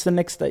it's the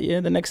next day. Yeah,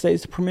 the next day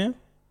is the premiere.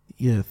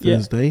 Yeah,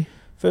 Thursday.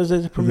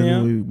 Thursday's the And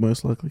then premiere. we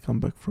most likely come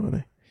back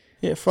Friday.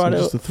 Yeah, Friday.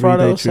 just a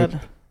Friday 3-day or trip.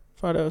 Saturday.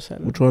 Friday or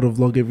Saturday. We'll try to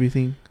vlog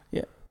everything.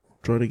 Yeah.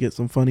 Try to get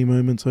some funny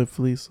moments,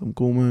 hopefully, some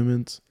cool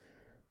moments.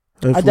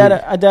 I doubt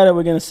it.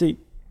 We're gonna see,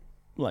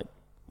 like,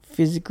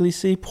 physically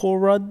see Paul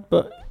Rudd,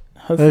 but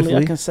hopefully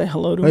I can say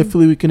hello to him.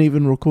 Hopefully we can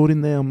even record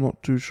in there. I'm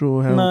not too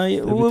sure how.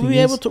 No, we'll be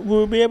everything is.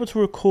 We'll be able to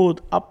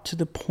record up to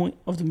the point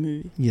of the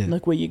movie. Yeah.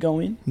 Like where you go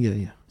in.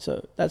 Yeah.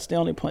 So that's the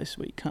only place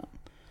where you can't.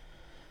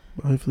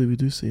 But hopefully we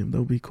do see him.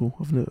 That'll be cool.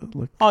 I've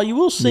never Oh, you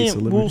will see him.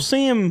 celebrity. We'll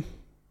see him.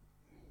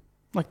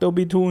 Like they'll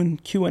be doing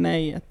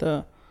Q&A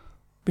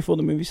before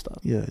the movie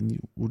starts. Yeah,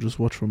 and we'll just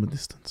watch from a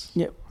distance.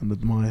 Yep. And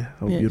admire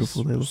how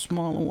beautiful they look.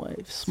 Smile and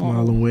wave.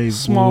 Smile and wave,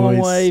 Smile and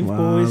boys. wave,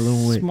 Smile boys.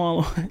 and wave.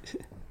 Smile and wave.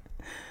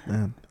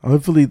 Man,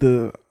 hopefully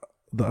the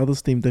other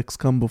Steam Decks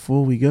come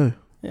before we go.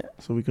 Yeah.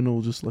 So we can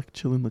all just like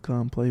chill in the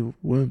car and play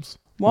Worms.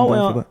 While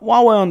I'm down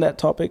for we're on that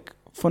topic,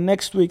 for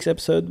next week's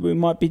episode, we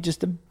might be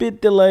just a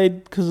bit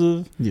delayed because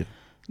of,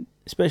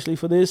 especially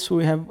for this,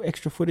 we have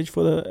extra footage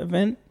for the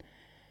event,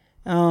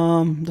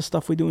 the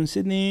stuff we do in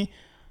Sydney.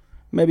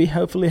 Maybe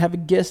hopefully have a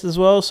guest as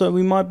well. So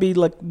we might be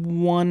like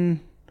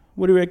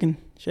what do you reckon,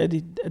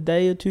 Shady? A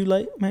day or two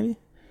late, maybe?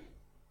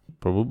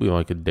 Probably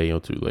like a day or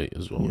two late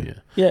as well.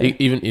 Yeah.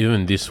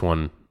 Even this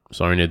one.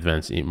 Sorry in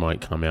advance. It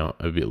might come out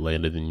a bit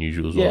later than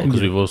usual as well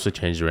because we've also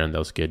changed around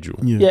our schedule.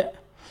 Yeah.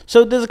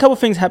 So there's a couple of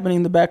things happening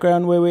in the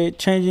background where we're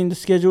changing the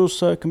schedule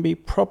so it can be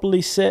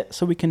properly set,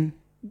 so we can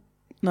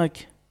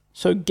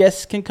so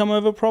guests can come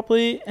over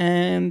properly,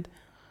 and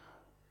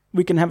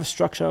we can have a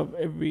structure of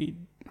every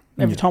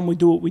time we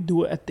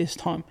do it at this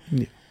time.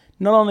 Yeah.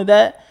 Not only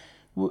that,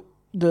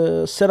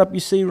 the setup you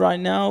see right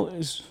now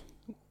is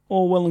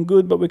all well and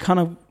good, but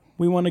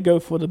we want to go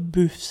for the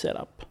booth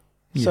setup.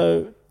 Yeah.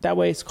 So that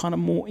way it's kind of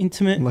more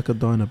intimate. Like a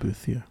diner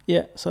booth, yeah.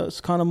 Yeah, so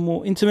it's kind of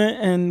more intimate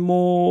and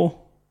more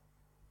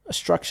a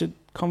structured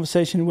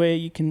conversation where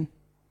we can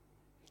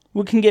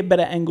get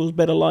better angles,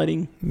 better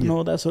lighting, and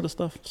all that sort of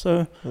stuff.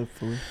 So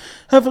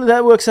hopefully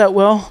that works out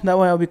well. That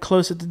way I'll be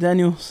closer to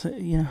Daniel. So,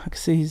 I can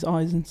see his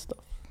eyes and stuff.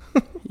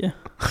 Yeah.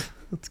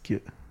 That's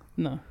cute.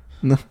 No,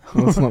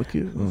 that's not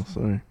cute. Oh,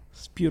 sorry.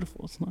 It's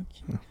beautiful. It's not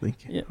cute. Oh,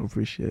 thank you. Yeah. I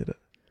appreciate it.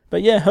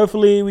 But yeah,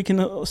 hopefully we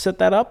can set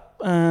that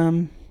up,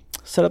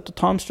 set up the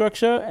time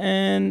structure,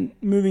 and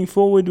moving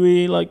forward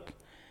we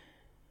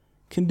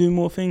can do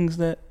more things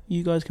that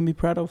you guys can be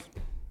proud of.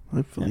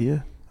 Hopefully,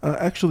 yeah.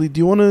 Actually, do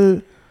you want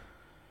to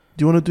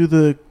do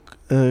the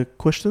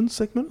question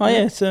segment? Oh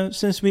yeah. So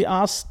since we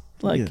asked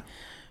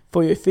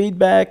for your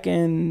feedback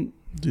and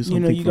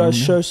you guys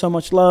show so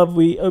much love,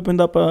 we opened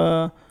up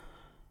a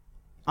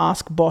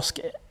Ask Boss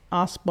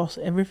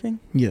everything.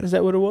 Yeah. Is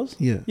that what it was?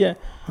 Yeah. Yeah.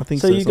 I think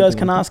so. You guys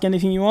can ask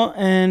anything you want,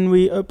 and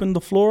we opened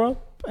the floor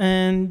up,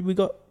 and we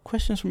got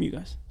questions from you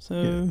guys.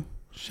 So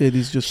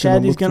Shady's just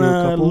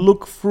gonna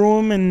look through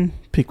them and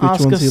pick which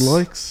ask ones us he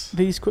likes.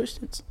 These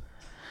questions,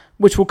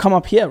 which will come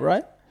up here,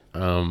 right?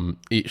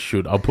 It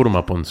should. I'll put them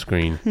up on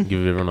screen.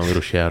 Give everyone a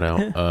little shout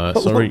out.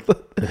 Sorry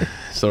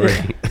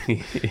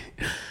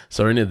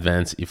in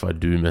advance if I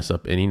do mess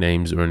up any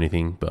names or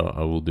anything, but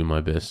I will do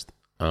my best.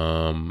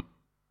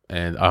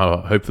 And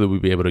hopefully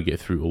we'll be able to get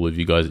through all of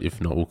you guys. If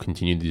not, we'll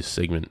continue this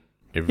segment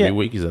every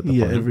week. Is that the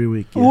plan? Every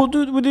week. Yeah. We'll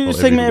do this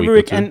segment every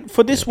week, and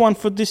for this one,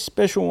 for this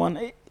special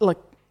one,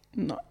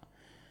 not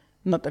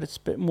that it's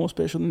more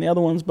special than the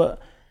other ones,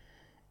 but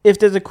if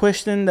there's a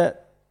question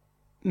that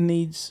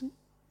needs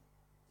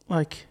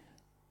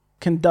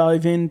can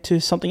dive into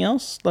something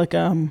else,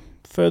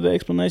 further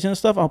explanation and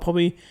stuff, I'll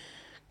probably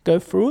go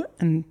through it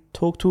and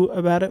talk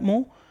about it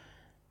more,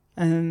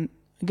 and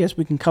I guess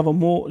we can cover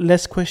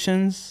less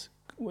questions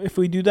if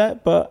we do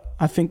that, but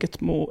I think it's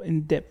more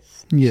in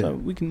depth. Yeah. So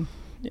we can.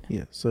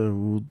 Yeah. So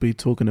we'll be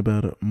talking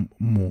about it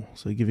more.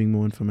 So giving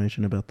more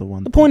information about the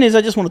one. The point is,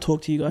 I just want to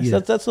talk to you guys. Yeah.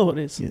 That's all it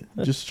is. Yeah.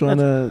 Just trying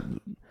to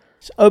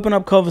open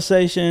up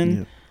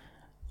conversation,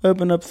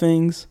 open up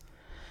things.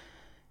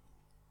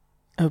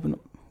 Open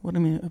up. What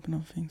do you mean open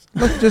up things?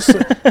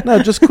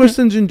 Just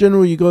questions in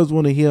general you guys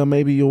want to hear.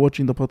 Maybe you're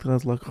watching the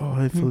podcast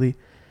hopefully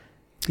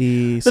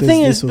he says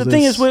this. The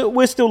thing is,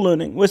 we're still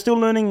learning. We're still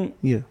learning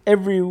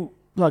every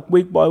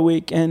week by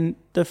week, and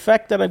the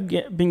fact that I've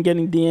been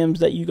getting DMs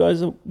that you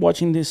guys are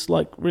watching this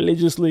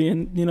religiously,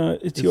 and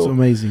it's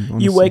amazing.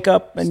 Honestly. You wake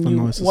up and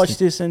you watch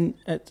this, and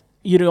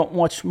you don't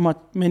watch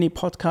many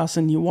podcasts,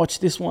 and you watch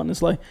this one.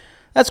 It's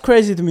that's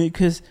crazy to me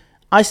because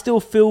I still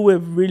feel we're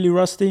really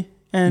rusty,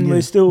 and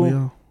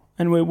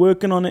we're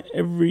working on it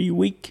every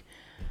week.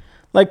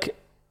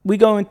 We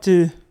go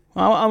into.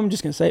 I'm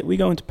just going to say it. We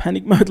go into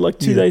panic mode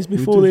 2 days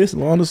before this.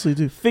 We honestly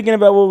do. Thinking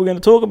about what we're going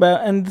to talk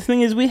about. And the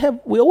thing is, we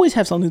always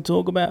have something to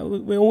talk about.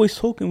 We're always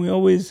talking. We're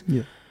always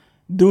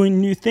doing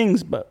new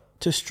things. But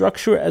to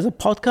structure it as a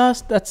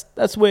podcast,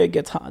 that's where it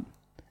gets hard.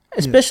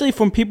 Especially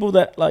from people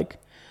that, I'm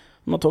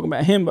not talking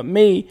about him, but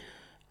me,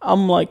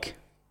 I'm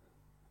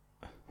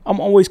I'm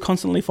always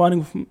constantly fighting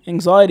with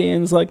anxiety,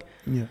 and it's like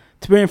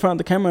to be in front of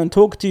the camera and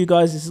talk to you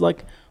guys is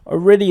like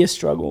already a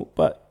struggle,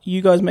 but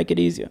you guys make it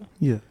easier.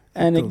 Yeah.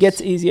 And it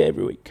gets easier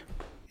every week.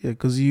 Yeah,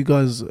 because you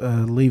guys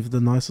leave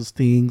the nicest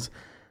things,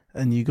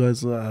 and you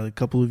guys, a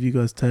couple of you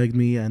guys tagged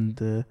me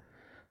and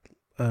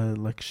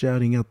like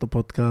shouting out the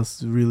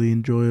podcast is really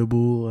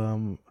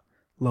enjoyable.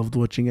 Loved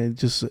watching it.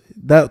 Just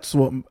that's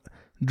what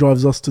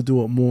drives us to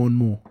do it more and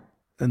more,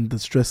 and the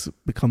stress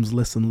becomes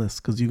less and less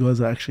because you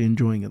guys are actually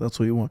enjoying it. That's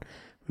what we want.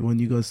 We want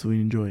you guys to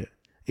enjoy it,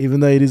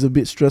 even though it is a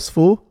bit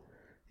stressful.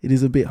 It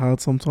is a bit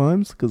hard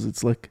sometimes because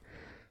it's like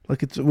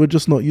we're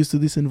just not used to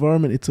this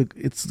environment.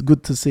 It's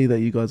good to see that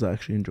you guys are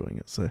actually enjoying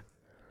it. So,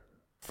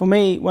 for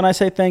me, when I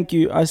say thank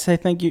you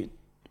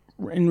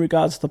in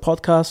regards to the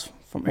podcast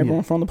from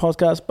everyone from the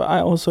podcast, but I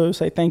also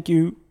say thank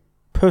you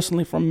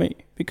personally from me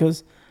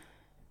because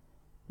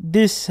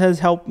this has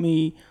helped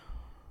me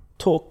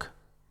talk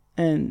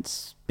and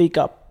speak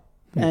up.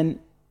 Yeah. And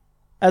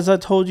as I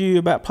told you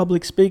about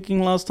public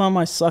speaking last time,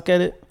 I suck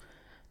at it.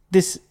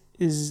 This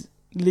is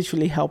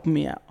literally helping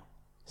me out.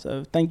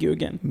 So thank you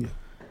again. Yeah.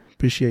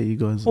 Appreciate you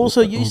guys.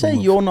 Also, you say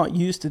you're not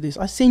used to this.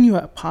 I seen you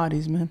at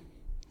parties, man.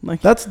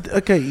 Like that's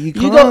okay. You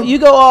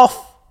go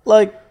off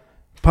like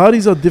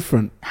parties are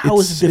different. How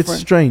is it different?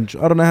 It's strange.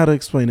 I don't know how to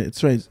explain it. It's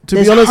strange.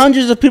 There's be honest,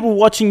 hundreds of people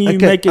watching you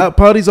make it. At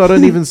parties, I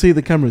don't even see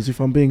the cameras. If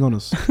I'm being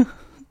honest,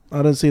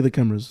 I don't see the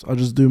cameras. I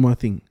just do my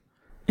thing.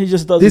 He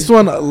just does this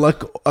one.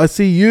 Like I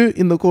see you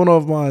in the corner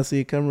of my eye. I see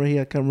a camera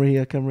here, camera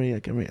here, camera here,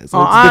 camera here.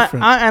 So it's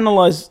different. I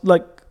analyze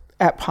like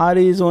at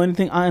parties or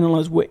anything. I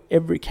analyze where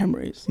every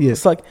camera is. Yeah.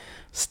 It's like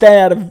stay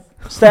out of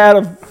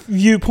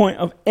viewpoint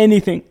of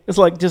anything. It's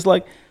like just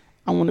like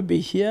I want to be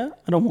here.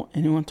 I don't want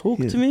anyone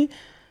talking to me.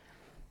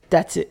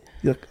 That's it.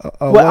 Yeah,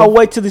 I'll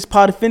wait till this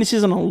party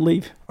finishes and I'll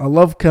leave. I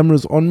love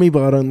cameras on me,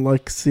 but I don't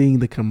like seeing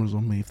the cameras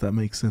on me, if that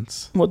makes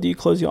sense. What, do you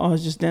close your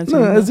eyes just dancing?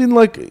 No, as in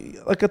like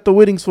at the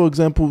weddings, for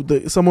example,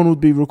 someone would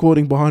be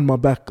recording behind my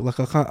back. Like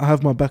I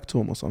have my back to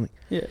them or something.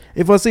 Yeah.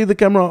 If I see the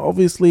camera,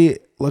 obviously,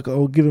 like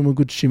I'll give him a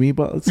good shimmy,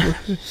 but it's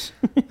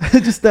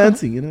like just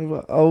dancing, you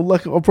know. But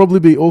I'll probably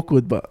be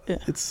awkward, but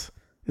it's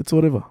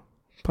whatever.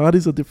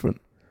 Parties are different.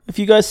 If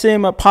you guys see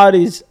him at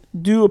parties,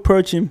 do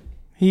approach him.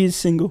 He is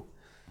single.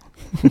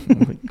 Oh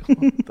my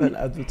god! Don't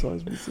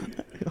advertise me.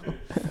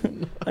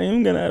 I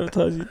am gonna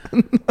advertise you.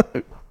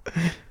 No.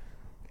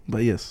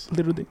 But yes,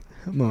 little D.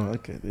 No,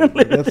 okay.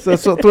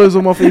 That's what throws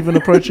them off even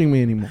approaching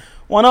me anymore.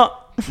 Why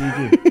not? You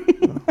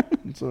do. No,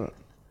 it's alright.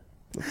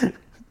 That's it.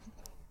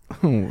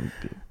 Oh,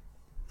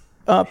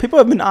 dear. People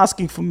have been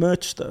asking for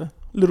merch though.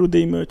 Little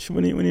D merch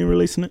when you're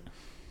releasing it.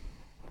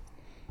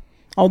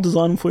 I'll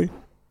design them for you.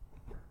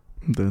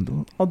 Don't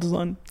do it. I'll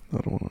design. I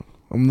don't want to.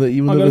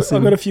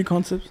 I've got a few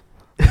concepts.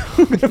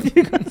 If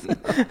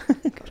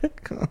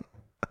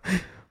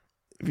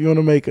you want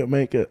to make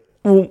it.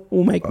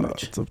 We'll make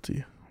merch. It's up to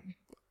you.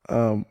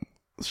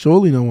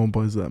 Surely no one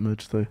buys that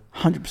merch though.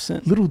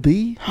 100%. Little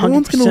D. No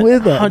one's gonna wear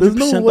that. There's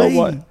no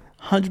way.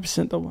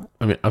 100% they'll buy.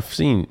 I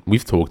mean,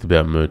 we've talked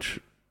about merch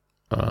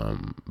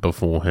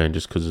beforehand,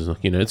 just because it's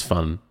like, it's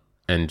fun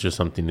and just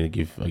something to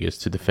give, I guess,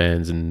 to the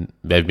fans, and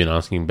they've been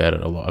asking about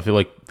it a lot. I feel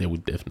like they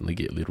would definitely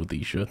get Little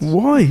D shirts.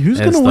 Why? Who's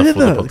going to wear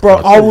that? Bro,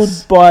 I would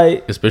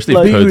buy especially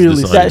like,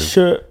 Kodes that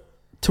shirt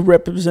to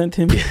represent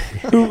him.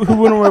 who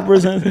wouldn't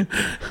represent him?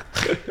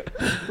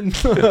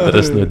 Let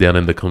us know down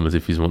in the comments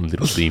if you want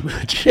Little D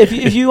merch.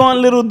 If you want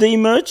Little D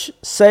merch,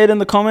 say it in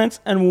the comments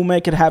and we'll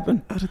make it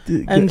happen.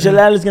 And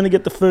Jalal is going to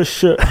get the first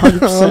shirt,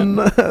 100%.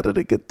 No, how did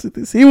it get to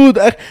this?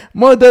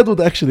 My dad would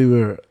actually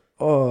wear it.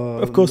 Oh,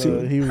 of course he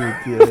would. He would,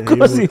 yeah. Of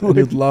course he would.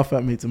 He would laugh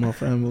at me to my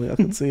family. I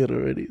can see it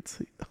already.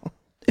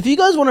 If you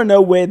guys want to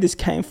know where this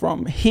came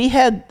from, he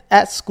had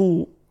at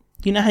school,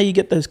 you know how you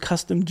get those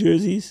custom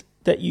jerseys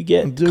that you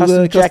get?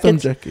 Custom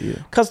jackets?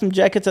 Custom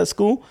jackets at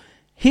school.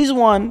 His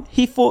one,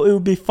 he thought it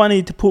would be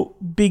funny to put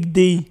Big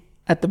D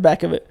at the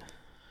back of it.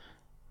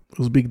 It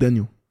was Big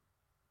Daniel.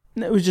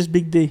 No, it was just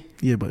Big D.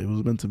 Yeah, but it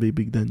was meant to be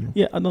Big Daniel.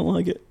 Yeah, I don't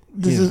like it.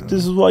 This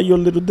is why you're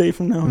Little D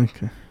from now on.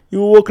 Okay. You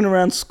were walking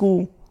around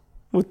school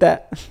with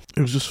that.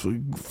 It was just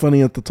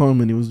funny at the time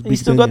when it was Big You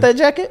still Daniel. got that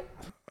jacket?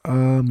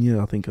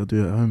 Yeah, I think I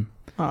do at home.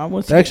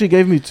 They actually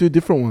gave me 2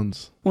 different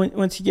ones.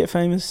 Once you get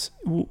famous,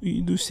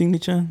 you do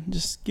signature,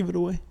 just give it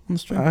away on the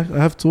street. I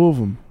have 2 of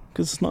them.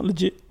 Because it's not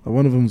legit.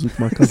 One of them's with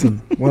my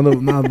cousin.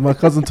 My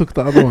cousin took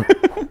the other one.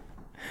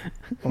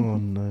 Oh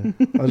no!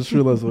 I just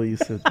realized what you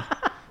said.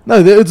 No,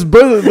 it's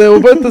both. They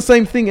were both the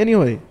same thing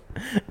anyway.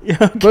 Yeah,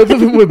 okay. Both of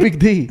them were Big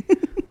D.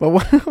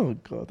 But oh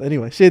god!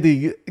 Anyway,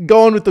 Shady,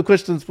 go on with the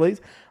questions, please.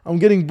 I'm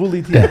getting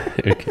bullied here.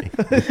 Okay.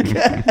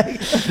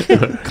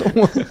 Come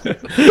on.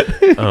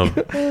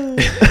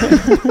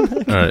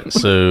 All right.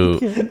 So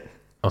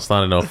I'll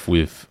start it off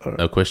with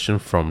a question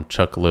from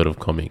Chuck Load of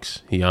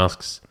Comics. He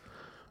asks,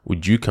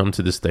 would you come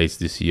to the States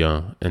this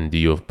year and do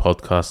your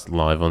podcast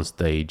live on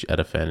stage at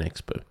a fan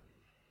expo?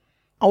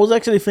 I was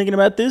actually thinking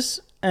about this,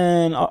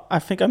 and I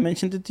think I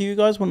mentioned it to you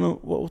guys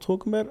what we're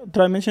talking about.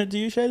 Did I mention it to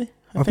you, Shady?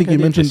 I think you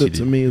mentioned it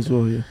to me as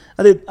well, yeah.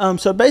 I did.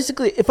 So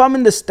basically, if I'm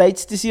in the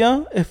States this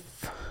year,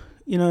 if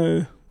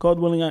God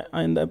willing,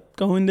 I end up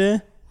going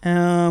there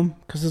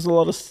because there's a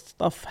lot of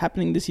stuff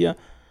happening this year.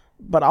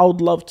 But I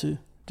would love to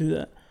do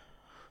that,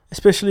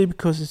 especially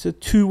because it's a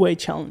two-way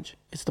challenge.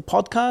 It's the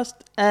podcast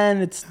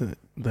and it's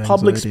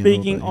public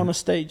speaking on a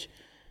stage.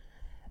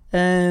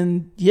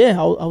 And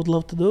yeah, I would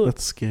love to do it.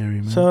 That's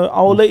scary, man. So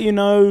I'll let you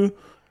know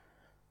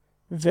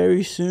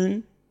very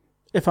soon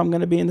if I'm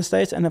going to be in the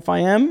States, and if I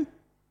am,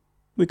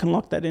 we can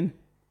lock that in.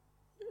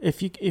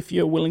 If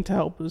you're willing to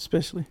help,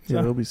 especially. Yeah,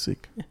 that'll be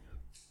sick. Yeah.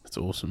 That's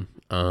awesome.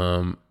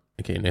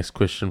 Okay, next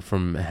question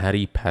from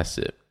Hattie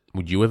Passett.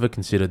 Would you ever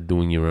consider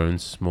doing your own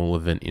small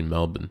event in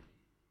Melbourne?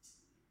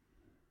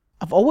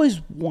 I've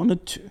always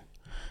wanted to,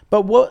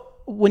 but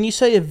when you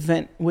say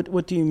event,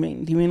 what do you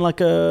mean? Do you mean like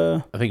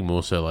a? I think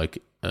more so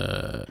like.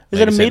 Is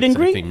it a meet and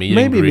greet?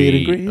 Maybe meet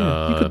and greet.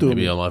 Yeah. You could do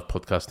maybe a live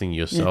podcasting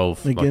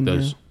yourself. Yeah. Again, like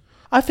those. Yeah.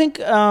 I think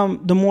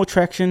the more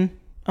traction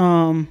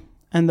and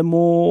the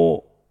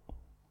more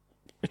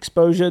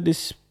exposure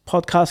this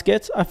podcast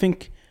gets, I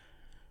think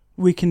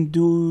we can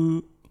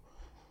do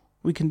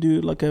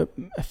like a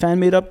fan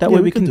meetup. That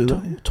way we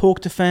can talk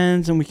to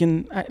fans, and we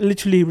can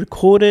literally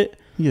record it.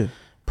 Yeah.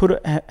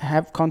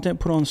 Have content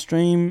put on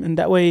stream, and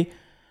that way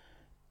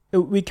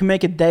we can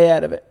make a day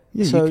out of it.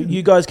 Yeah, so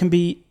you guys can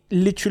be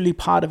literally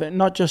part of it,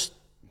 not just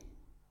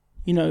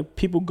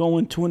people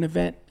going to an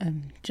event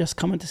and just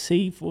coming to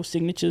see for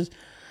signatures.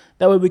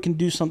 That way we can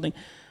do something.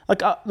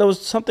 Like there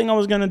was something I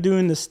was going to do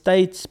in the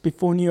States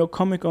before New York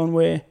Comic Con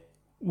where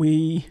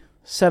we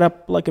set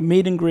up like a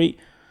meet and greet,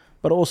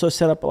 but also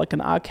set up like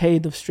an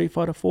arcade of Street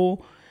Fighter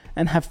 4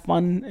 and have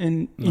fun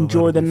and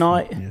enjoy the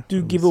night,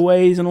 do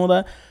giveaways and all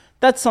that.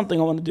 That's something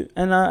I want to do.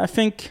 And I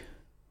think,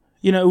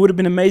 it would have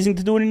been amazing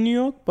to do it in New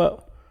York,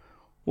 but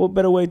what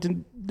better way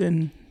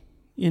than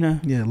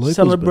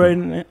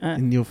celebrating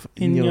in your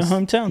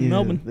hometown,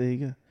 Melbourne. There you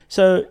go.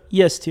 So,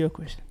 yes to your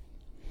question.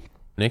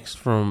 Next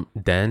from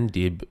Dan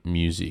Dib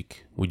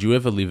Music. Would you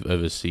ever live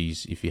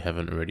overseas if you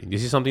haven't already?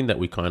 This is something that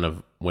we kind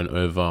of went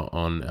over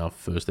on our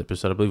first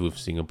episode, I believe, with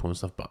Singapore and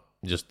stuff, but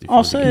just...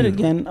 I'll say it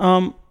again.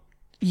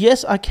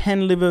 Yes, I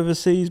can live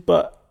overseas,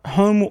 but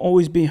home will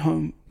always be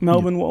home.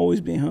 Melbourne will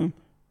always be home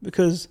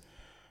because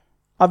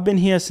I've been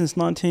here since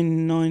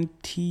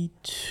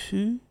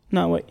 1992.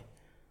 No, wait.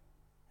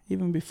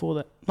 Even before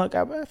that. Like,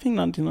 I think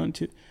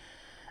 1992.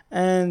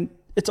 And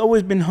it's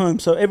always been home.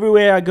 So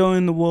everywhere I go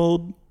in the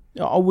world,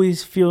 I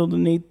always feel the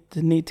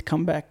need to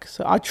come back.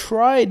 So I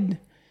tried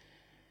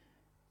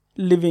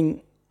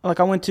living, like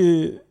I went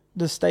to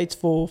the States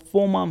for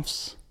 4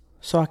 months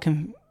so I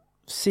can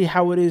see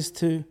how it is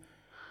to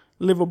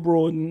live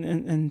abroad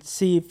and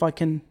see if I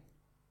can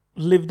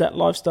live that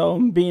lifestyle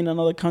and be in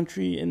another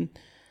country and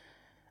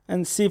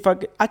see if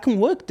I can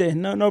work there.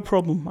 No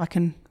problem. I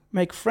can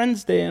make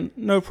friends there,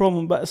 no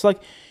problem. But it's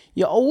like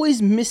you're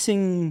always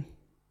missing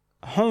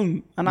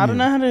home, and I don't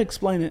know how to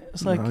explain it.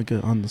 It's like I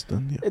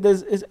understand. Yeah.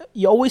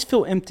 You always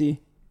feel empty,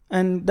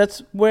 and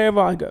that's wherever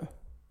I go.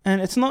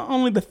 And it's not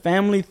only the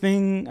family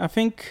thing. I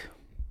think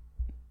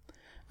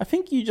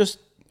you just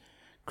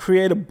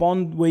create a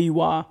bond where you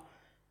are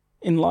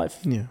in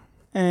life,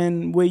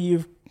 and where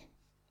you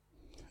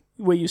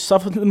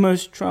suffered the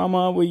most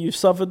trauma, where you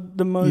suffered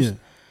the most,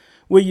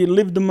 where you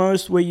lived the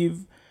most, where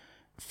you've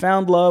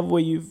found love,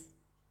 where you've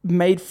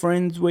made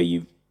friends, where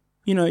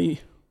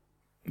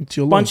it's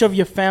your bunch of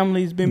your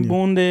family's been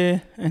born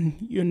there, and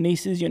your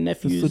nieces, your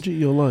nephews. It's legit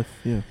your life,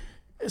 yeah.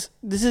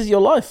 This is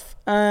your life,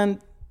 and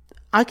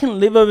I can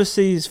live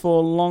overseas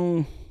for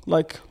long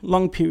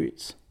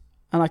periods,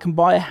 and I can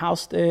buy a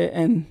house there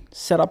and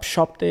set up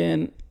shop there,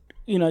 and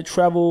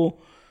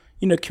travel,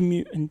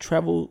 commute and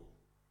travel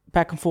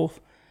back and forth.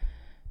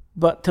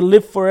 But to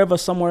live forever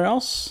somewhere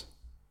else,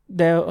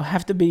 there will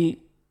have to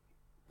be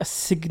a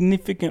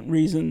significant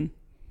reason,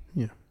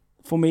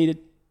 for me to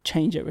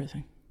change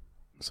everything.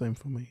 Same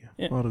for me.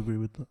 Yeah. I'd agree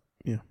with that.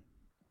 Yeah.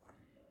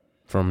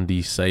 From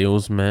the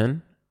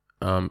salesman,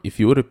 if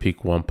you were to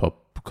pick one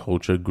pop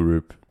culture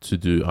group to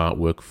do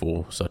artwork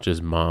for, such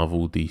as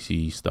Marvel,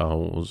 DC, Star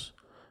Wars,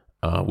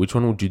 which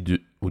one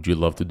would you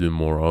love to do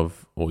more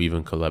of, or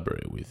even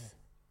collaborate with?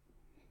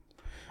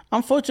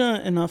 I'm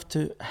fortunate enough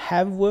to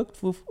have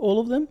worked with all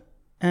of them,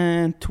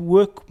 and to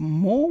work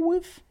more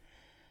with.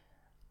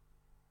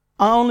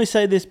 I only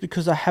say this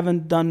because I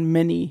haven't done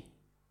many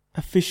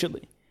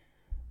officially.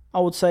 I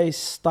would say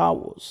Star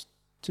Wars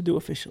to do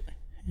officially.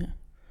 Yeah.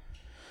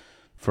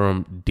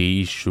 From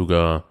D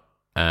Sugar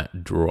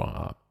at Draw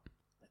Art.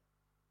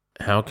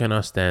 How can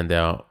I stand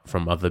out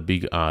from other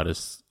big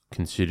artists,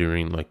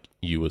 considering like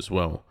you as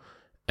well?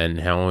 And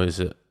how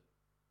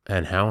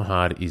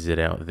hard is it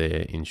out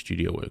there in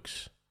studio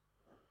works?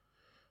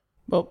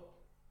 Well,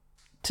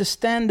 to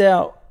stand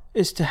out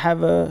is to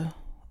have a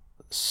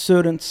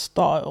certain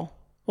style,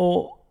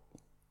 or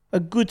a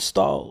good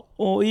style,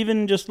 or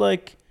even just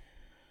like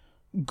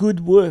good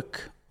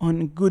work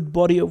on good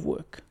body of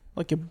work.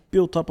 Like you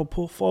built up a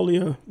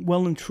portfolio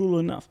well and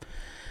truly enough.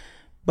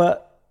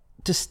 But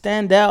to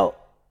stand out,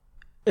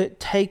 it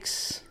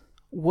takes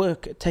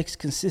work, it takes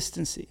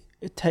consistency,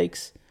 it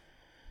takes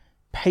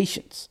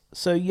patience.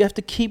 So you have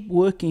to keep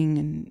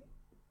working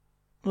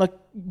like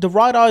the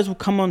right eyes will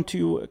come onto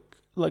your work.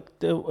 Like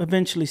they'll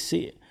eventually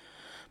see it.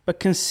 But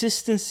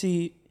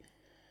consistency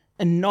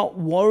and not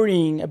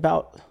worrying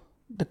about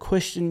the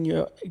question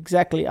you're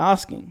exactly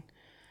asking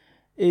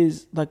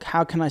is like,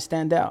 how can I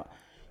stand out?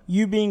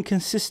 You being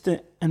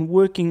consistent and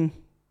working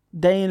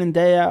day in and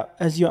day out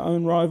as your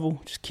own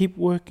rival. Just keep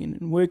working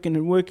and working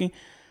and working.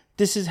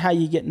 This is how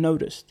you get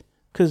noticed,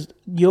 because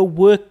your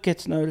work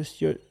gets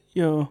noticed.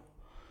 Your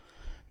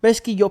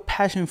basically your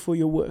passion for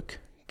your work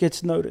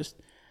gets noticed,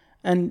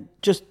 and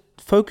just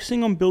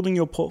focusing on building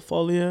your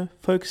portfolio,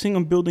 focusing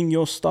on building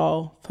your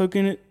style,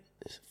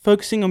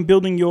 focusing on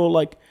building your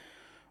like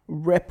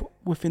rep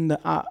within the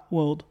art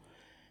world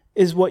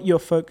is what you're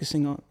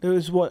focusing on. It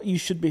is what you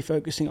should be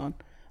focusing on.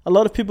 A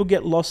lot of people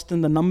get lost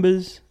in the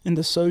numbers, in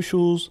the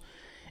socials,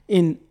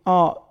 in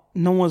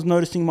no one's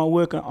noticing my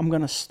work, I'm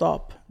going to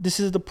stop. This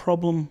is the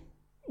problem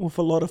with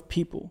a lot of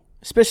people,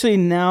 especially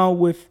now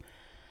with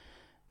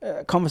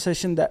a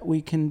conversation that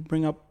we can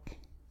bring up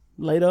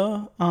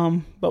later.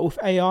 But with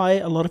AI,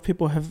 a lot of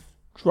people have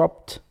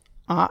dropped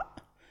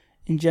art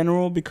in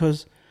general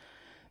because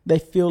they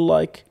feel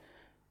like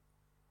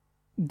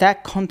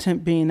that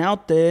content being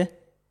out there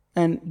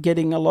and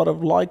getting a lot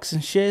of likes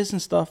and shares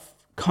and stuff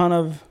kind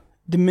of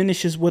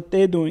diminishes what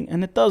they're doing,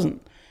 and it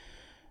doesn't.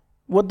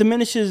 What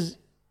diminishes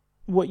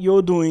what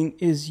you're doing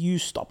is you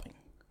stopping.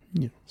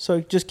 Yeah.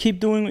 So just keep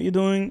doing what you're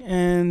doing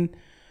and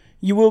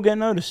you will get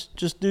noticed.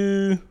 Just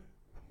do,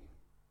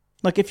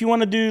 like, if you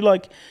want to do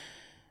like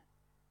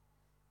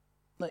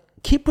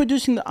keep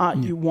producing the art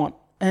you want,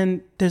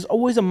 and there's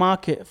always a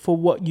market for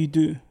what you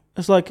do.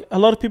 It's like a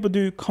lot of people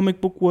do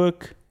comic book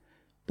work.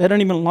 They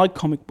don't even like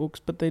comic books,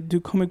 but they do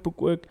comic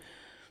book work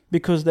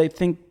because they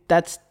think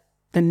that's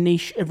the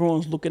niche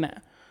everyone's looking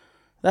at.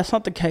 That's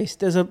not the case.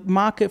 There's a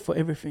market for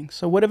everything.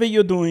 So whatever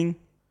you're doing,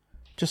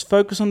 just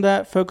focus on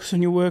that, focus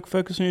on your work,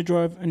 focus on your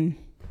drive, and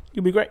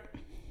you'll be great.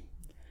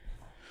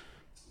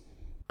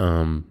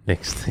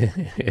 Next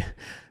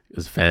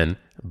is fan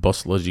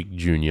Bosslogic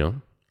Jr.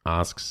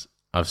 asks,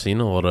 I've seen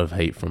a lot of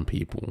hate from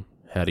people.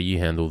 How do you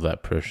handle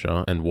that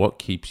pressure, and what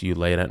keeps you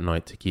late at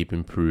night to keep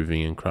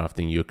improving and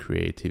crafting your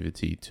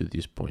creativity to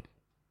this point?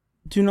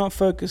 Do not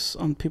focus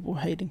on people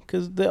hating,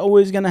 because they're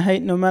always going to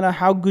hate no matter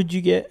how good you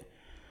get,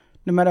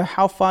 no matter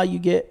how far you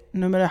get,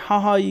 no matter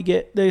how high you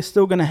get, they're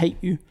still going to hate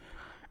you.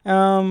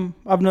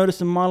 I've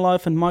noticed in my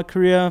life and my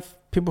career,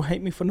 people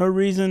hate me for no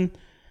reason.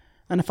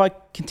 And if I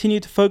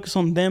continue to focus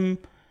on them,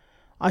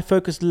 I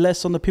focus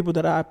less on the people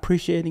that are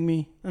appreciating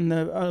me, and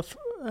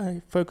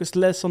I focus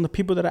less on the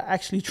people that are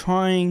actually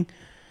trying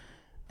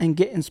and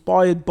get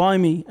inspired by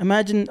me.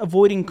 Imagine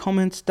avoiding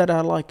comments that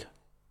are like,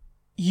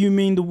 you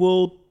mean the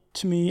world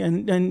to me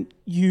and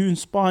you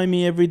inspire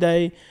me every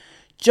day,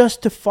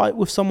 just to fight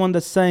with someone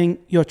that's saying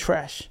you're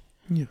trash.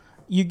 Yeah.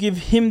 You give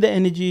him the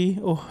energy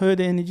or her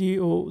the energy,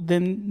 or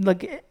them,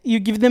 like, you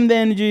give them the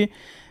energy,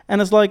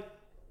 and it's like,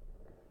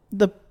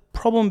 the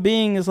problem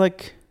being is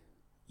like,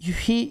 you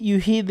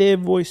hear their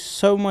voice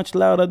so much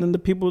louder than the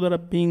people that are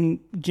being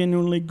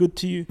genuinely good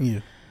to you. Yeah.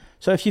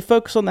 So if you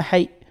focus on the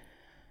hate,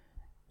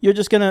 you're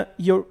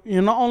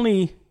not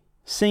only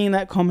seeing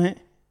that comment,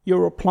 you're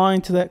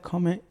replying to that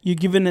comment, you're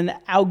giving an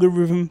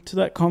algorithm to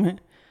that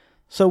comment.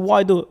 So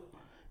why do it?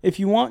 If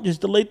you want, just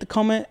delete the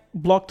comment,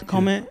 block the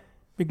comment,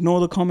 ignore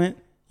the comment.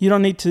 You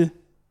don't need to,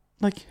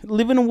 like,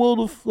 live in a world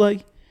of,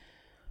 like,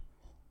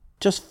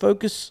 just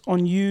focus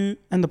on you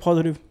and the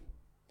positive.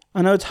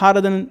 I know it's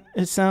harder than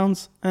it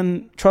sounds,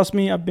 and trust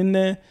me, I've been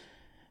there,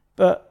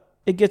 but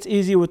it gets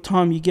easier with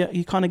time. You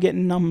kind of get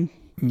numb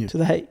to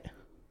the hate.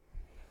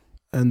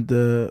 And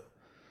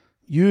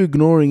you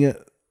ignoring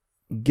it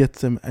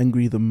gets them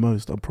angry the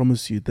most. I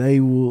promise you. They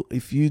will,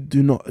 if you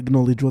do not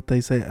acknowledge what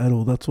they say at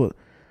all, that's what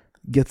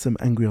gets them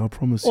angry. I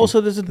promise you.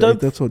 Also, there's a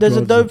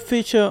dope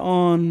feature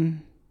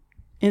on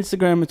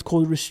Instagram. It's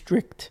called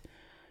Restrict.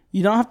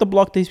 You don't have to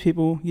block these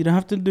people. You don't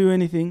have to do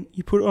anything.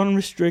 You put it on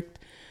Restrict,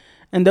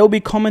 and they'll be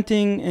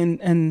commenting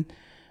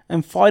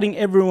and fighting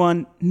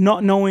everyone,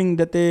 not knowing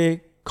that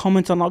their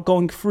comments are not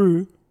going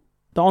through.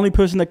 The only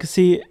person that can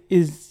see it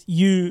is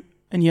you,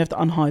 and you have to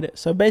unhide it.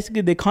 So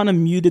basically, they're kind of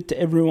muted to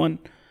everyone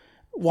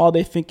while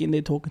they're thinking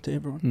they're talking to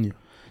everyone. Yeah.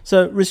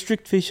 So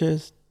Restrict feature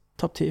is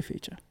top tier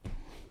feature.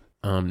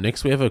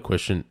 Next, we have a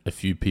question a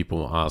few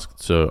people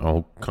asked, so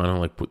I'll kind of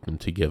like put them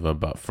together.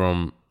 But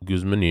from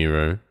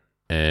Guzmanero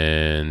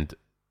and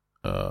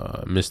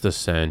Mr.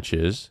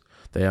 Sanchez,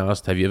 they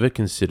asked, have you ever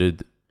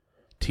considered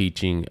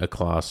teaching a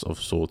class of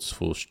sorts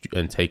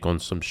and take on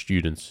some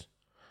students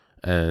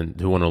and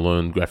who want to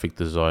learn graphic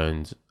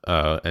designs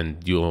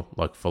and you'll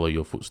like follow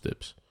your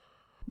footsteps?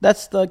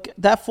 That's like,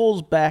 that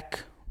falls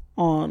back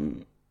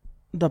on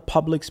the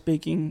public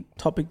speaking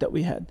topic that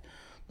we had.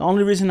 The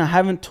only reason I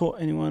haven't taught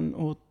anyone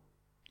or,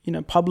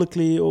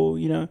 publicly or,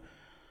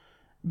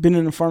 been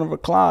in front of a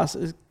class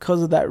is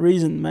because of that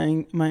reason.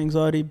 My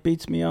anxiety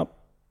beats me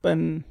up,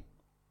 and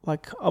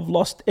like I've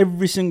lost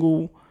every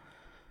single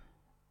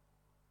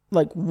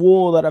like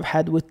war that I've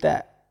had with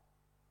that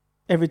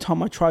every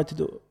time I try to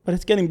do it. But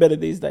it's getting better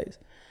these days.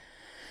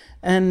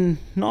 And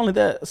not only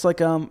that, it's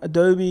like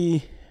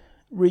Adobe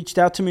reached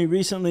out to me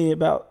recently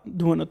about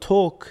doing a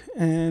talk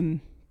and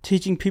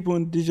teaching people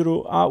in the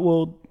digital art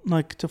world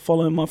like to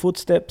follow in my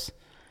footsteps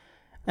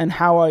and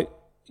how I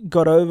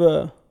got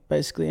over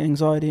basically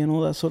anxiety and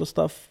all that sort of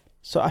stuff.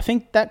 So I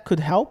think that could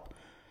help.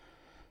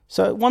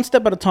 So one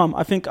step at a time,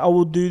 I think I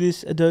will do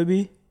this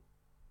Adobe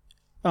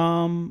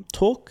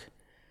talk.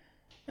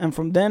 And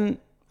from then,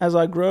 as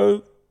I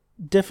grow,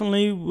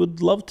 definitely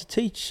would love to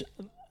teach.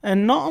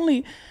 And not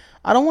only,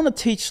 I don't want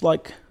to teach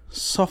like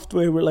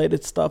software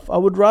related stuff. I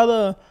would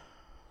rather,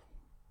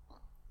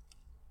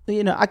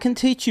 I can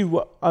teach you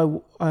what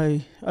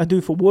I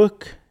do for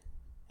work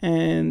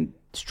and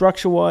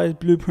structure wise,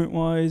 blueprint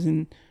wise,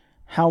 and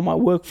how my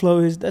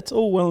workflow is. That's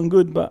all well and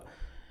good, but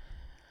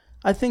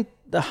I think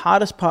the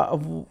hardest part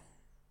of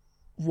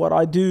what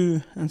I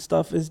do and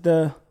stuff is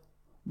the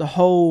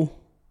whole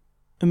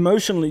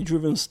emotionally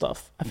driven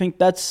stuff. I think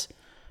that's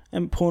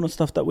important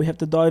stuff that we have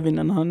to dive in,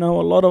 and I know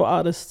a lot of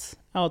artists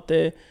out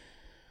there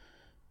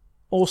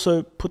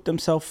also put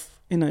themselves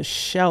in a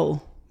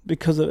shell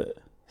because of it.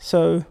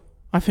 So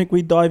I think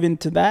we dive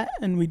into that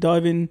and we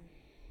dive into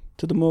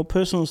the more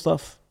personal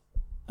stuff,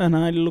 and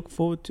I look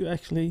forward to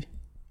actually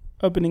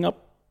opening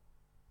up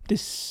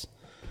this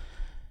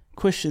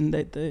question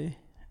that they're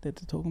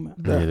talking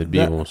about. That'd be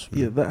awesome.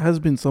 Yeah, that has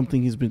been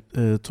something he's been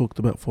talked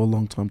about for a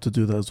long time, to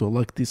do that as well,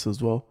 like this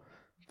as well.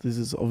 This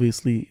is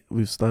obviously,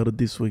 we've started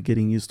this, we're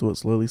getting used to it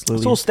slowly. It's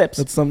all steps.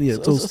 That's something,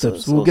 it's all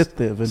steps. We'll get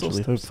there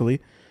eventually,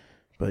 hopefully.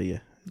 But yeah,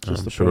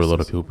 I'm sure a lot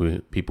of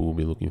people will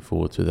be looking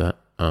forward to that.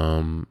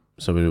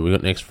 So we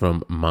got next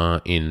from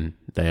Martin.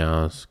 They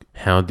ask,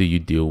 how do you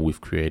deal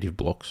with creative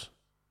blocks?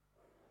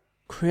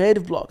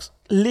 Creative blocks.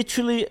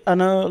 Literally, I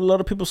know a lot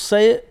of people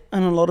say it,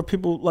 and a lot of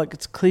people, like,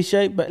 it's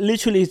cliche, but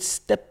literally it's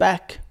step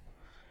back.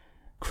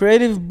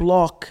 Creative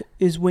block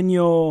is when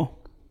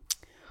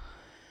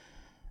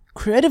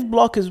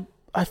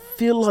I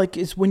feel like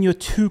it's when you're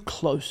too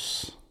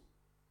close.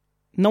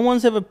 No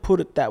one's ever put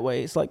it that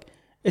way. It's like,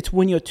 it's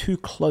when you're too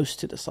close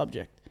to the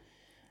subject.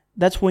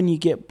 That's when you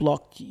get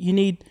blocked. You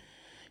need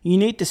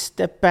to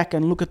step back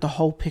and look at the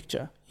whole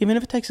picture. Even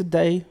if it takes a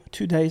day,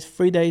 2 days,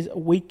 3 days, a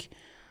week,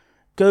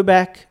 go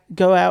back,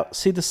 go out,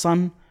 see the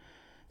sun,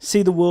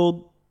 see the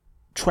world,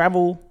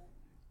 travel.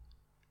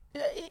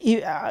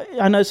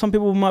 I know some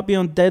people might be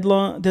on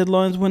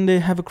deadlines when they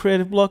have a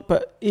creative block,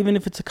 but even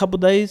if it's a couple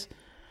of days,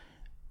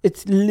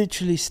 it's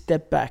literally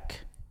step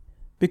back,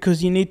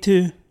 because you need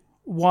to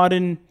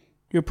widen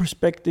your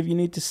perspective. You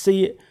need to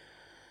see it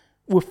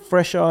with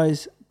fresh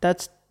eyes.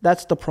 That's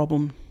the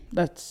problem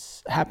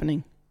that's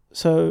happening.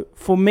 So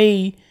for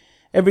me,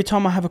 every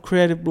time I have a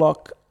creative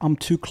block, I'm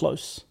too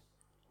close.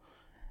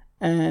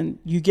 And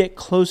you get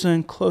closer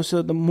and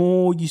closer the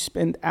more you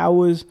spend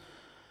hours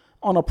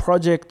on a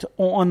project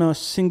or on a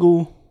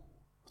single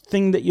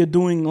thing that you're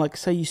doing. Like,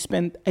 say you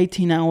spend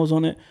 18 hours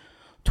on it,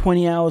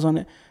 20 hours on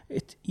it.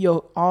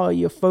 Your eye,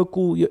 your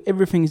focal, your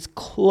everything is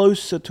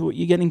closer to it.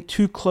 You're getting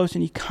too close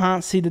and you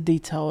can't see the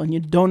detail and you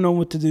don't know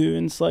what to do.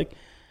 And it's like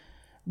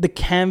the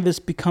canvas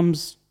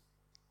becomes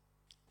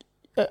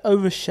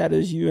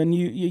overshadows you, and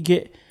you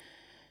get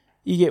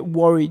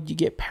worried, you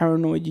get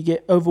paranoid, you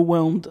get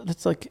overwhelmed.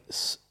 It's like,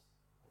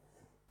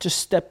 just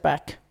step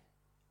back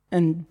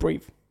and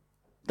breathe.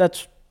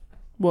 That's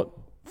what,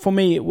 for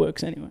me, it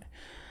works anyway.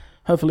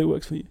 Hopefully it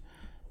works for you.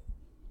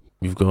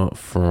 We've got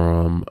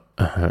from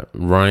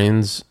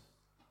Ryan's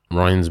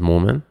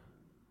Mormon.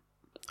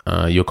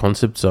 Your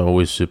concepts are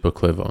always super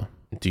clever.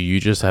 Do you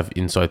just have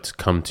insights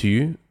come to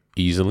you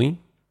easily,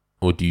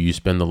 or do you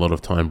spend a lot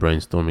of time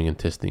brainstorming and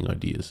testing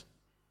ideas?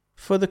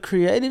 For the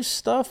creative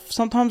stuff,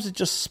 sometimes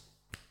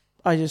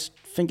I just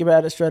think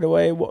about it straight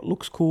away, what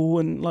looks cool,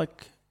 and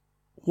like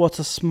what's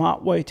a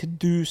smart way to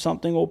do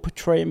something or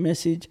portray a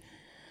message.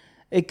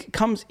 It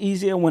comes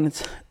easier when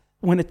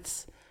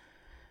it's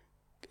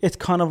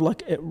kind of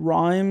like it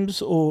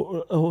rhymes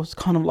or it's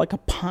kind of like a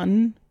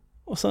pun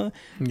or something.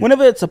 Yeah.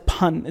 Whenever it's a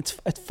pun, it's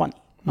funny.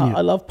 Yeah.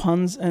 I love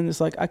puns, and it's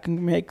like I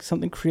can make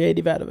something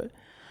creative out of it.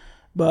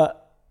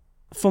 But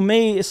for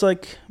me, it's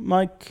like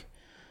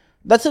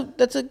that's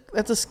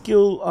a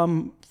skill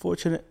I'm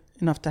fortunate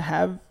enough to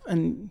have,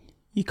 and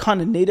you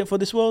kind of need it for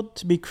this world,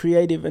 to be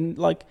creative, and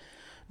like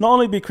not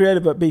only be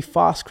creative but be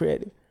fast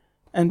creative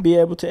and be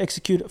able to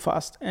execute it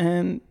fast.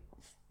 And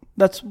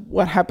that's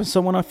what happens.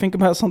 So when I think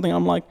about something,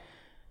 I'm like,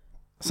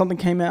 something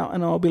came out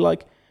and I'll be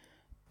like,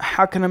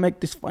 how can I make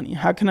this funny?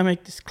 How can I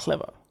make this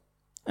clever?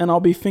 And I'll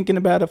be thinking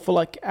about it for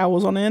like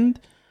hours on end,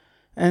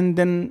 and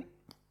then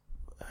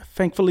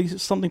thankfully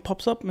something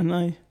pops up and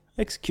I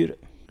execute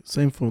it.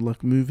 Same for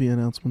like movie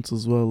announcements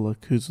as well.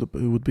 Like who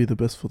would be the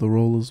best for the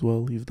role as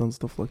well. You've done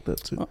stuff like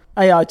that too.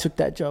 AI took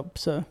that job,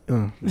 so.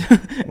 Well,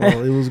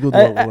 it was good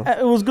while it lasted.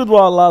 It was good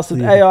while it lasted.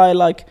 Yeah. AI,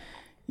 like,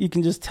 you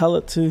can just tell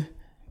it to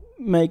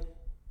make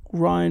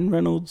Ryan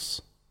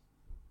Reynolds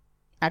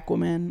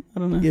Aquaman. I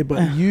don't know. Yeah,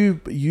 but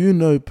you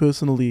know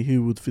personally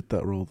who would fit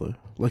that role though.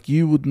 Like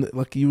you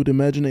would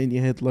imagine it in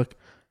your head. Like,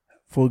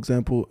 for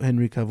example,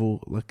 Henry Cavill.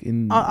 Like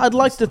in. I'd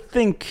like to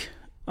think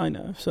I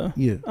know. So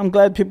yeah, I'm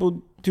glad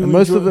people Do And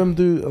most enjoy- of them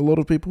do. A lot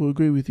of people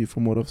agree with you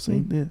from what I've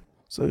seen. Yeah,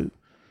 so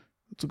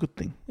it's a good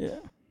thing. Yeah.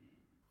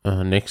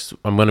 Next,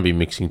 I'm going to be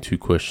mixing two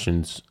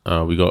questions.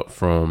 We got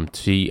from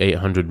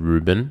T800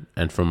 Ruben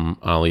and from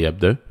Ali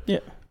Abdo. Yeah.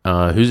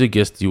 Who's a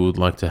guest you would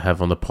like to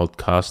have on the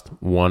podcast?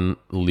 One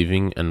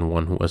living and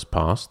one who has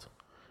passed.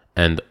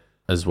 And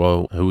as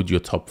well, who would your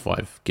top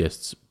 5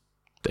 guests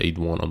that you'd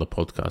want on the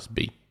podcast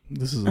be?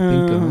 This is a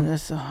thinker. Huh?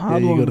 That's a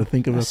hard Yeah, one. you got to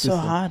think about That's this. so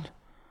one. hard.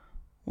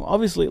 Well,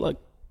 obviously, like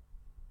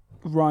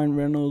Ryan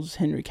Reynolds,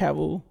 Henry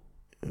Cavill.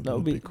 Yeah, That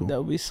would be cool. That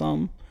would be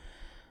some.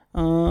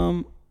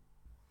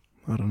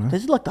 I don't know.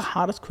 This is like the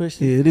hardest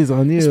question. Yeah, it is.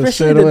 I knew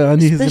straight away. I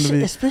knew he's going to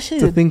be. especially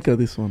It's a the, thinker.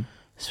 This one.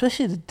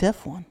 especially the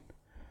deaf one.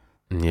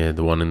 Yeah,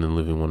 the one in the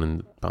living, one in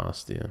the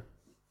past. Yeah,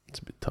 it's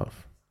a bit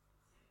tough.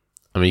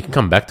 I mean, you can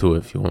come back to it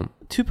if you want.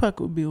 Tupac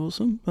would be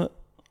awesome, but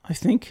I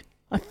think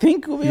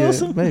it would be Yeah,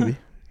 awesome. maybe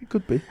it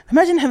could be.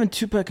 Imagine having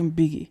Tupac and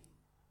Biggie.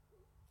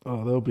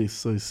 Oh, that'll be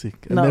so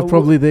sick. And No, they're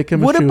probably their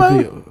chemistry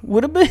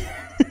Would it be?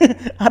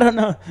 I don't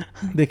know.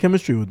 their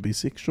chemistry would be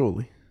sick,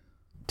 surely.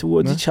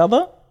 Towards No? each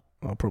other?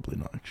 Oh, probably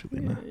not. Actually,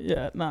 no.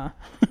 Yeah, nah.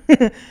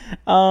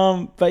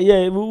 But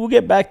yeah, we'll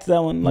get back to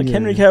that one. Like Yeah,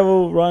 Henry yeah.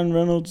 Cavill, Ryan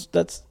Reynolds.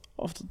 That's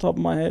off the top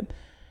of my head.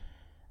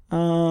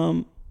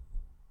 Who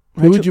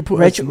would you put as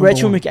Rachel, number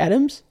Rachel one?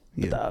 McAdams.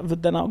 Yeah,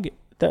 But then I'll get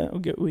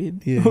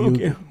weird. yeah.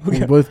 we'll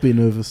We'll both be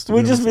nervous.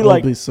 We'll just be I'll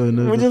like- be so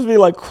nervous. We'll just be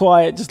like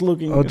quiet, just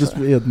looking. I'll just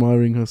be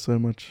admiring her so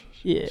much.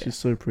 Yeah. She's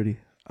so pretty.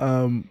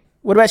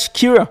 What about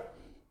Shakira?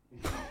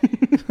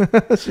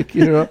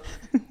 Shakira,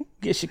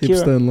 Get hips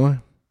Shakira. don't lie.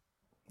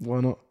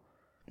 Why not?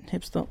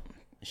 Hipster.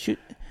 Shoot.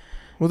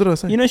 What did I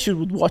say? You know she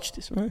would watch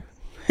this, right?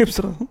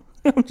 Hipster.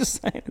 I'm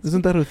just saying.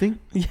 Isn't that her thing?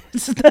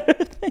 Yes,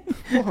 that a thing?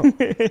 What?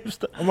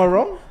 Hipster. Am I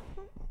wrong?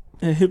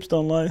 Yeah, hips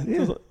don't lie.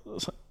 Yeah.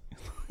 It's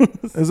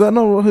like- Is that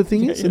not what her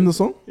thing Yeah, is in yeah. the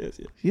song? yes,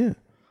 yes.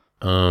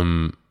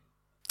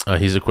 Yeah.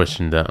 Here's a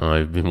question that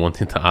I've been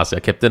wanting to ask. I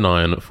kept an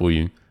eye on it for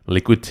you.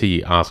 Liquid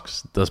Tea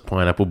asks, does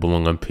pineapple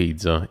belong on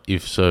pizza?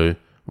 If so,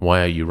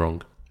 why are you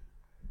wrong?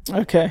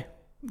 Okay.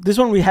 This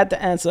one we had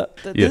to answer.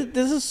 Yeah.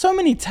 There's so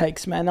many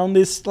takes, man, on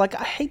this. Like,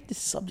 I hate this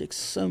subject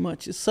so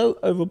much. It's so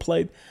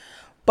overplayed.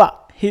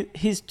 But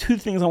here's two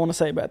things I want to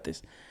say about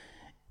this.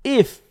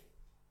 If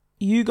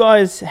you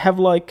guys have,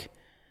 like,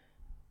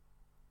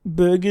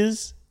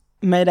 burgers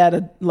made out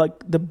of, like,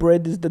 the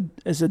bread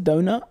is a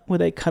donut, where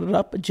they cut it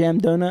up, a jam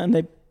donut, and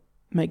they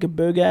make a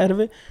burger out of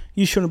it,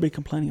 you shouldn't be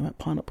complaining about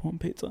pineapple on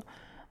pizza.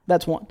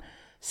 That's one.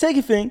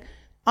 Second thing,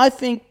 I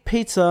think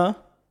pizza,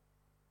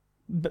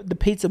 the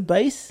pizza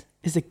base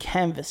is a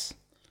canvas,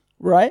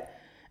 right?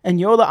 And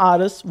you're the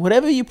artist.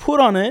 Whatever you put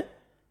on it,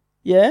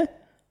 yeah,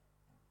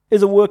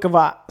 is a work of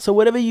art. So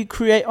whatever you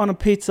create on a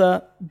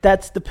pizza,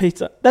 that's the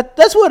pizza.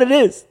 That's what it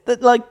is.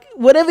 That, like,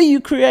 whatever you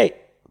create,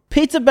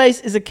 pizza base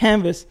is a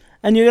canvas,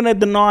 and you're gonna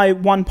deny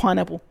one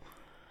pineapple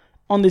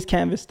on this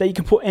canvas that you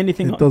can put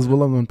anything It on. does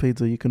belong on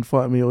pizza. You can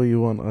fight me all you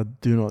want. I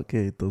do not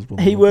care. It does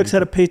belong He on works pizza.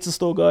 at a pizza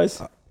store,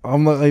 guys.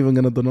 I'm not even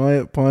going to deny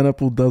it.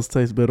 Pineapple does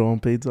taste better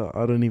on pizza.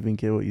 I don't even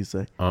care what you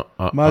say. I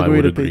would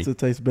Margarita agree. pizza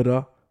tastes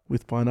better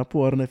with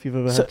pineapple. I don't know if you've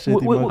ever So, had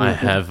shitty wait, margarita. I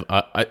have.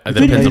 It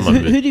Who depends on my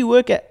mood. do you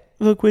work at?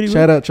 Look, where do you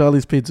Shout work? out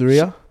Charlie's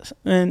Pizzeria.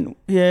 And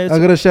yeah, I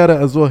got to shout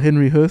out as well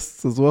Henry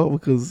Hurst's as well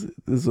because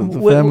it's the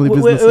family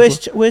business.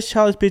 as where's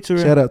Charlie's well.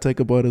 Pizzeria? Shout out Take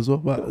a Bite as well.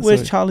 But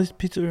Where's sorry, Charlie's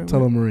Pizzeria?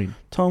 Tullamarine.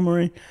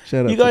 Tullamarine.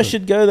 Shout out. You to guys them.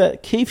 should go there.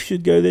 Keith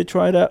should go there,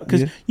 try it out.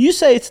 Because Yeah. you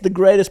say it's the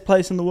greatest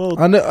place in the world.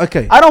 I know.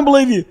 Okay, I don't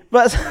believe you,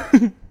 but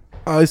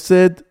I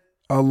said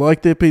I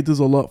like their pizzas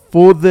a lot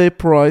for their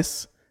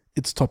price.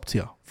 It's top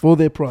tier for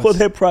their price. for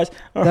their price.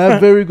 They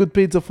have very good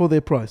pizza for their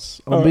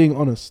price. I'm Alright. being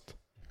honest.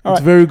 Alright.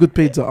 It's very good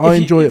pizza. I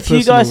enjoy it If you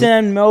personally. guys are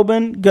in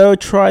Melbourne, go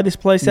try this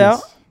place out.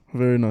 Yes.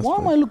 Very nice. Why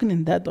am I place. looking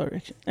in that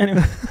direction?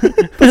 Anyway,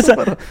 there's There's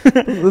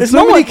no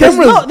so many one.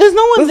 cameras. There's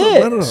no one Doesn't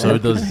there. matter. So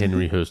does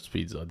Henry Hurst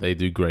Pizza. They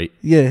do great.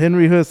 Yeah,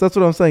 Henry Hurst. That's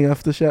what I'm saying.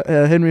 After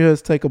Henry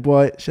Hurst, Take a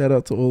Bite. Shout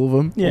out to all of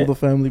them. Yeah. All the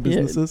family Yeah.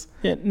 businesses.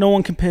 Yeah, no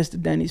one compares to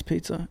Danny's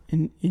Pizza.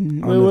 In I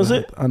where never was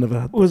had- it? I never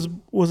had. Was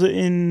it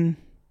in?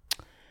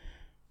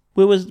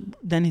 Where was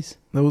Danny's?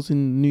 That was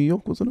in New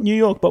York, wasn't it? New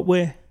York, but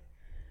where?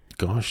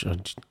 Gosh,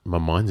 my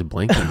mind's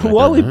blanking. I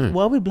Why are don't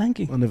know. we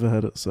blanking? I never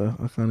had it, so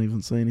I can't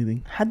even say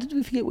anything. How did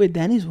we forget where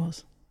Danny's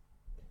was?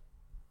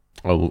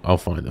 I'll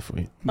find it for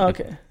you.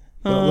 Okay.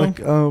 But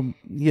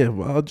yeah,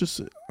 well, I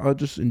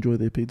just enjoy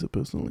their pizza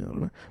personally. I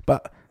don't know,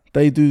 but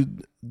they do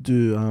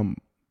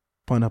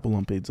pineapple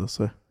on pizza.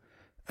 So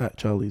at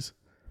Charlie's,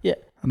 Yeah.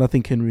 and I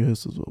think Henry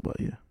Hurst as well. But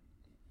yeah,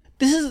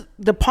 This is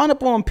the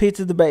pineapple on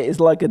pizza debate is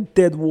like a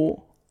dead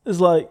war. It's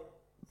like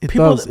it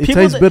People does. that- It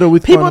people tastes that- better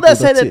with people pineapple. that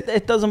say That's that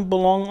it doesn't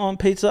belong on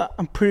pizza,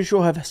 I'm pretty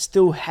sure have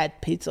still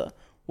had pizza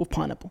with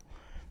pineapple.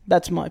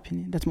 That's my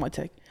opinion. That's my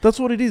take. That's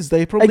what it is.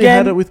 They probably Again,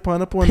 had it with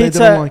pineapple and they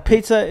didn't like it.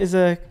 Pizza is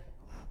a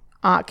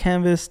art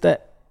canvas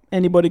that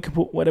anybody can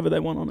put whatever they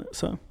want on it.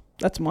 So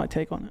that's my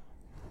take on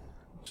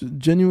it.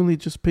 Genuinely,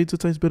 just pizza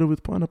tastes better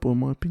with pineapple, in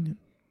my opinion.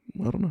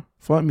 I don't know.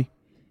 Fight me.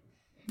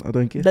 I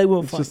don't care. They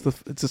will It's fight. just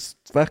it's just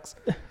facts.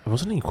 It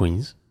wasn't in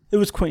Queens. It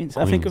was Queens.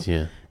 I think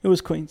Yeah. it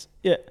was Queens.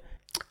 Yeah.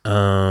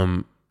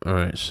 All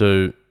right.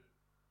 So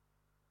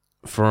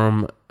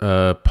from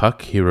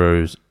Puck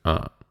Heroes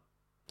Art,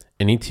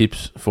 any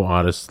tips for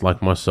artists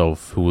like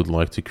myself who would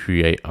like to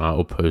create art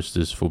or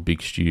posters for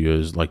big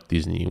studios like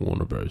Disney and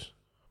Warner Bros?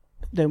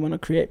 They want to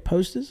create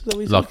posters? Is that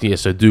what you Like, said? yeah,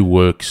 so do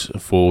works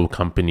for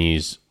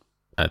companies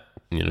at,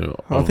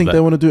 I think they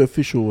want to do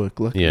official work,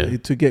 like Yeah.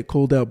 to get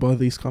called out by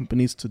these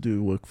companies to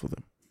do work for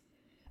them.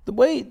 The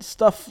way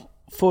stuff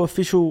for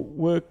official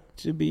work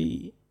to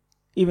be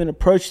even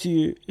approached to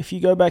you, if you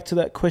go back to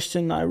that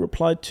question I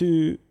replied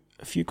to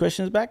a few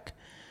questions back,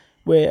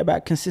 where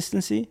about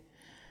consistency,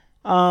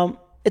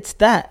 it's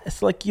that.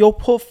 It's like your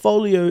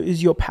portfolio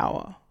is your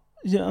power.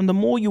 And the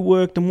more you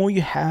work, the more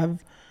you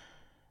have.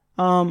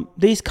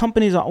 These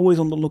companies are always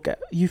on the lookout.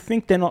 You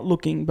think they're not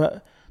looking,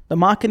 but the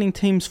marketing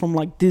teams from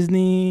like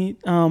Disney,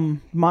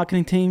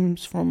 marketing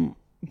teams from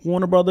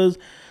Warner Brothers,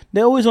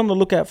 they're always on the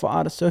lookout for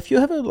artists. So if you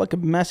have a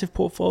massive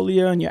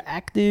portfolio and you're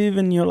active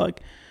and you're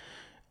like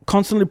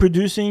constantly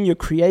producing, you're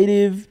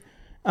creative,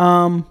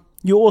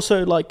 you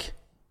also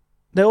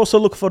they also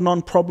look for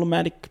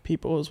non-problematic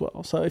people as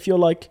well. So if you're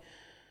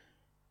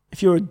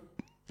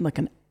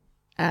an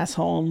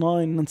asshole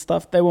online and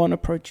stuff, they won't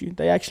approach you.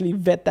 They actually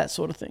vet that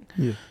sort of thing.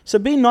 Yeah. So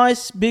be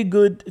nice, be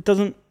good. It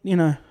doesn't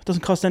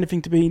cost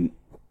anything to be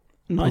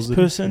a nice Positive,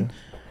 person. yeah.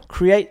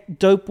 Create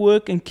dope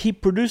work and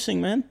keep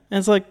producing, man. And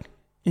it's like,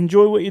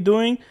 enjoy what you're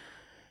doing.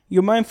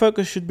 Your main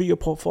focus should be your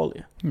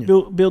portfolio. Yeah.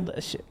 Build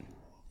that shit.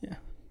 Yeah.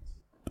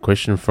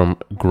 Question from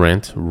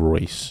Grant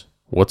Royce.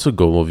 What's a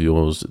goal of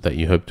yours that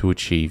you hope to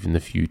achieve in the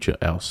future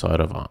outside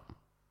of art?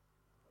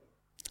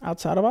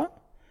 Outside of art?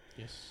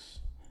 Yes.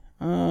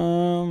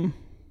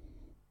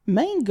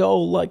 Main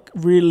goal, like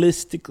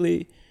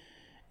realistically,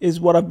 is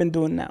what I've been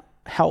doing now,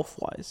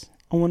 health-wise.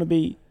 I want to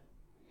be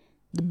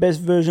the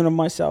best version of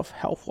myself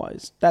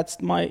health-wise.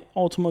 That's my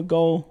ultimate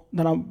goal.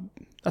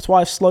 That's why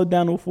I've slowed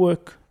down with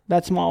work.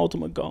 That's my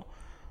ultimate goal.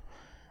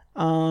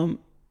 And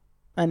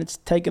it's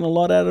taken a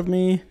lot out of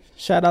me.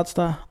 Shout outs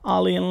to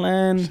Ali and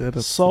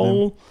Lan,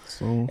 Soul,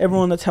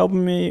 everyone that's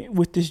helping me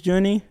with this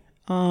journey.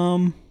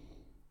 And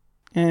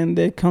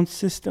they're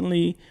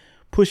consistently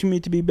pushing me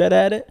to be better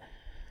at it.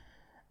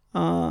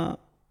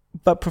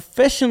 But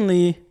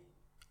professionally,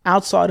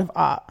 outside of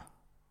art,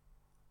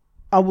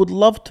 I would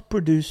love to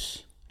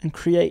produce and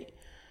create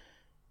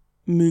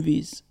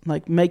movies,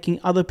 like making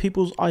other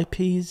people's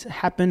IPs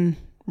happen,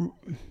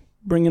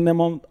 bringing them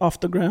off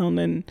the ground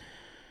and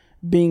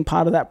being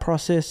part of that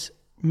process,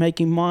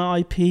 making my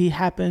IP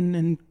happen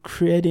and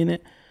creating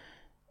it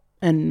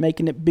and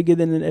making it bigger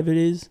than it ever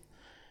is.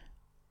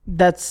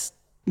 That's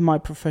my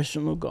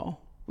professional goal.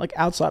 Like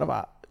outside of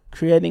art,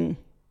 creating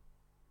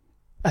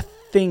a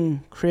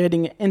thing,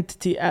 creating an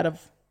entity out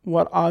of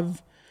what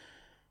I've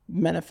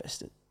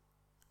manifested.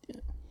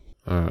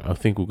 I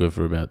think we'll go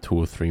for about 2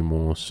 or 3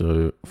 more.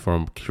 So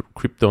from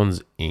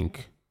Kryptons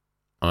Inc.,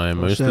 I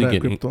am mostly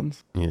getting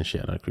Kryptons. Yeah,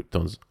 shout out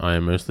Kryptons. I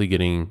am mostly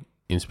getting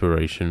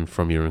inspiration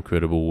from your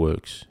incredible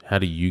works. How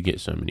do you get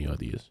so many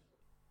ideas?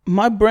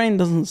 My brain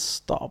doesn't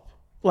stop.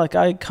 Like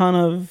I get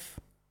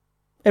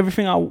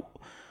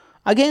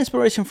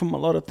inspiration from a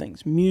lot of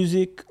things.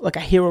 Music, like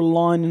I hear a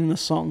line in a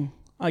song,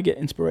 I get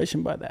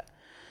inspiration by that.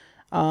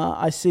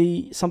 I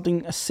see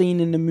a scene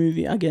in the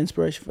movie, I get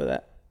inspiration for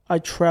that. I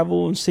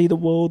travel and see the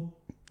world,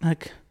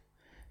 like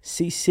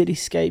see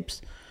cityscapes,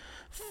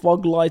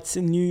 fog lights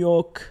in New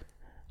York,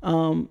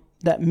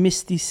 that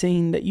misty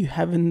scene that you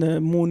have in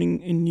the morning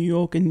in New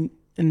York, and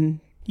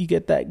you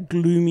get that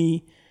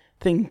gloomy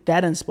thing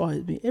that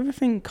inspires me.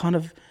 Everything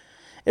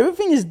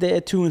is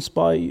there to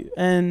inspire you.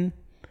 And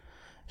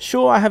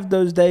sure, I have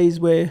those days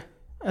where,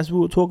 as we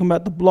were talking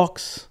about the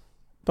blocks,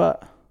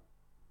 but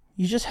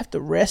you just have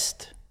to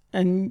rest,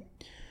 and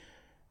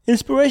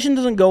inspiration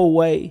doesn't go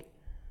away.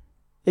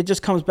 It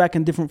just comes back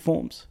in different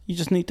forms. You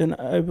just need to be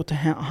able to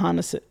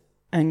harness it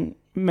and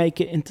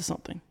make it into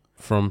something.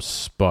 From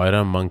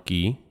Spider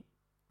Monkey,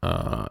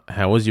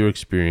 how was your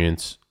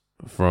experience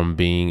from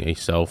being a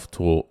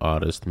self-taught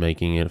artist,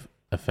 making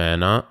a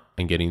fan art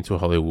and getting to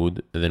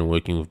Hollywood and then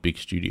working with big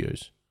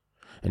studios?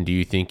 And do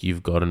you think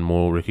you've gotten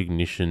more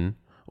recognition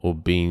or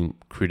being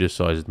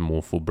criticized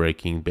more for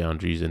breaking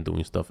boundaries and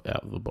doing stuff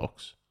out of the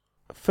box?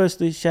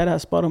 Firstly, shout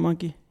out Spider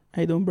Monkey.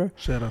 How you doing, bro?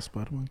 Shout out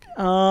Spider Monkey.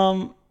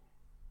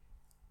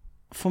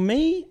 For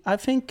me, I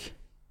think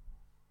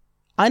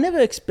I never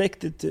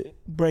expected to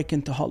break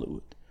into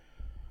Hollywood.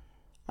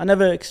 I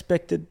never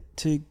expected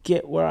to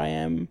get where I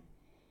am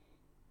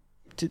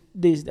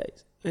these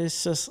days.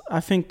 It's just,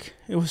 I think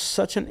it was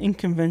such an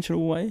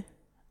unconventional way.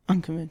 I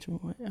don't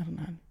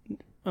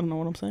know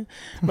what I'm saying.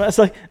 But it's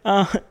like,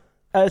 I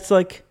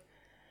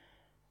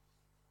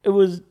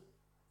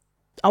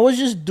was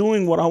just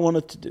doing what I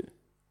wanted to do.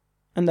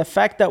 And the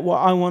fact that what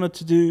I wanted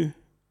to do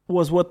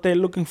was what they're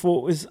looking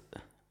for was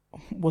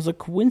a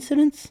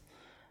coincidence,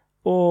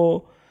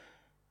 or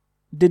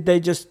did they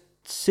just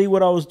see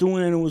what I was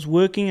doing and it was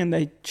working and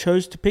they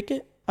chose to pick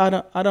it? I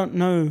don't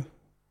know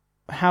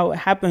how it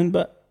happened,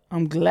 but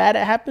I'm glad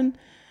it happened.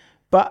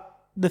 But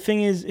the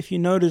thing is, if you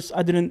notice,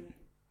 I didn't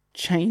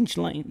change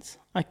lanes.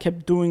 I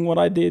kept doing what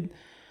I did,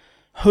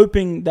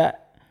 hoping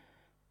that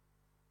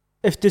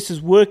if this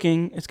is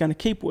working, it's going to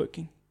keep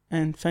working.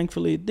 And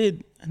thankfully it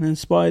did, and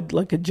inspired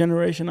like a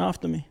generation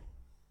after me.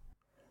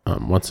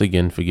 Once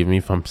again, forgive me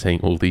if I'm saying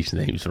all these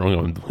names wrong.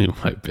 I'm doing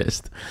my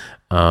best.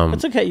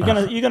 It's okay.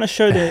 You're gonna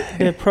show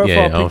their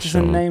profile pictures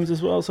and names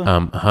as well. So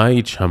Hi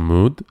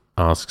Chamud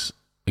asks,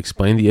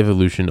 explain the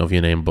evolution of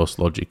your name,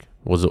 Bosslogic.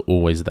 Was it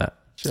always that?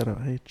 Shout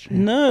out H.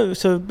 No.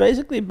 So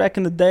basically, back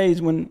in the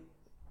days when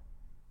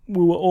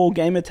we were all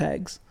gamer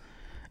tags,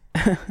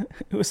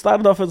 it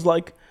started off as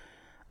like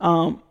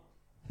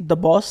the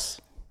boss,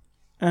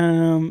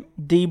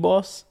 D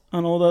boss,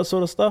 and all that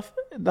sort of stuff.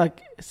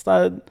 Like it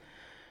started.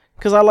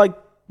 Because I like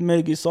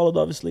Metal Gear Solid,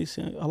 obviously,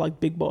 so I like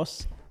Big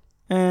Boss.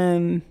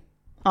 And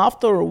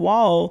after a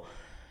while,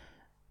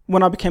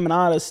 when I became an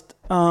artist,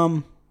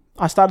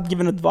 I started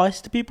giving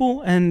advice to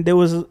people. And there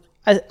was,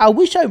 I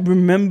wish I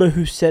remember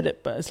who said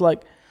it, but it's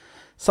like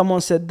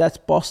someone said that's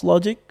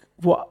Bosslogic,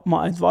 what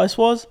my advice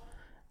was.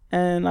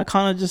 And I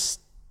kind of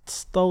just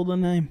stole the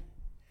name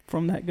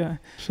from that guy.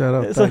 Shout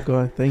out that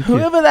guy. Thank you.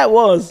 Whoever that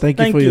was. Thank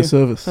you for your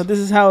service. So this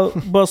is how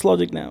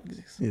Bosslogic now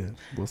exists. Yeah,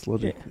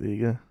 Bosslogic. Yeah. There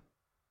you go.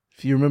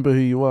 If you remember who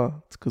you are,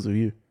 it's because of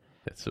you.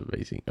 That's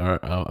amazing. All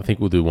right, I think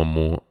we'll do one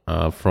more.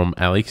 From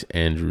Alex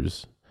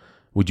Andrews.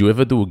 Would you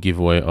ever do a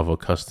giveaway of a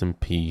custom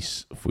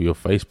piece for your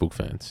Facebook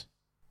fans?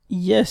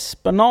 Yes,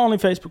 but not only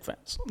Facebook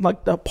fans,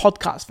 like the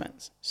podcast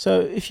fans. So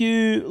if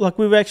you, like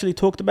we've actually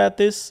talked about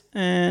this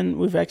and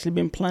we've actually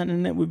been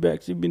planning it. We've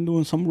actually been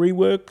doing some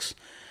reworks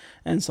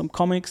and some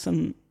comics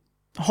and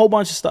a whole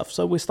bunch of stuff.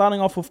 So we're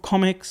starting off with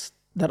comics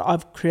that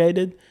I've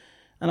created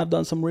and I've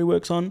done some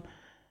reworks on.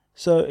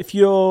 So if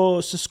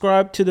you're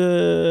subscribed to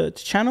the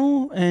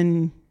channel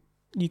and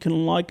you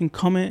can like and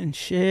comment and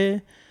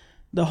share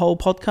the whole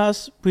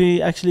podcast,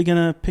 we're actually going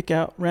to pick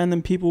out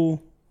random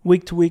people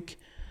week to week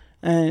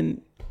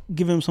and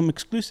give them some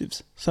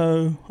exclusives.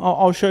 So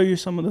I'll show you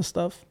some of the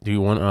stuff. Do you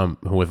want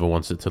whoever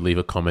wants it to leave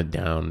a comment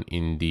down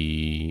in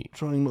the...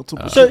 Trying not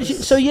to...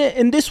 So yeah,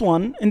 in this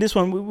one,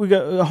 we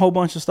got a whole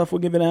bunch of stuff we're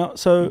giving out.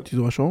 So...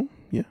 Do I show them?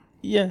 Yeah.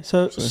 Yeah,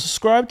 so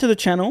subscribe to the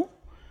channel.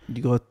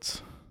 You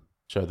got...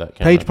 Show that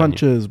camera. Page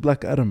Punchers,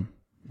 Black Adam.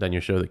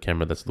 Daniel, show the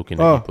camera that's looking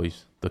at you,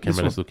 please. The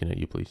camera that's looking at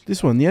you, please.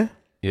 This one, yeah?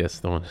 Yes,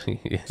 the one.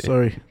 Yeah.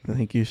 Sorry.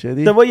 Thank you,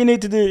 Shady. So what you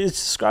need to do is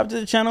subscribe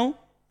to the channel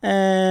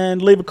and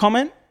leave a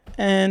comment,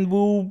 and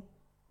we'll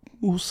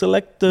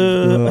select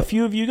a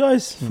few of you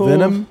guys for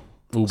Venom.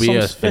 We'll be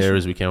as fair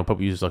as we can. We'll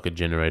probably use like a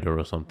generator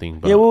or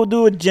something. But yeah, we'll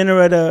do a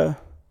generator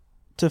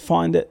to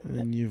find it.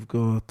 And you've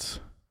got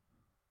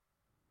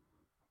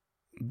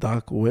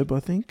Dark Web, I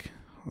think.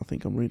 I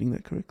think I'm reading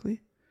that correctly.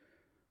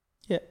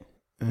 Yeah.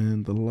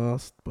 And the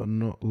last but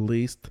not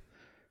least,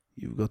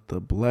 you've got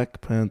the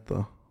Black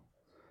Panther,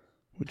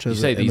 which has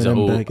you say these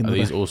M&M are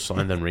these all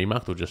signed and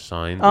remarked or just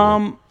signed?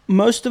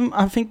 Most of them,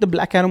 I think the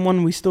Black Adam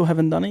one we still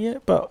haven't done it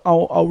yet, but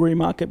I'll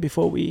remark it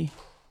before we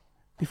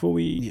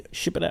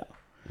ship it out.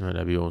 No,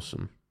 that'd be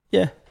awesome.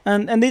 Yeah.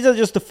 And these are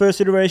just the first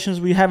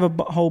iterations. We have a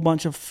whole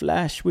bunch of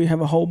Flash, we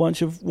have a whole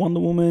bunch of Wonder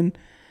Woman,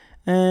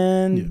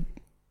 and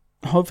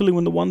hopefully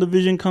when the Wonder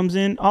Vision comes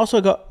in, I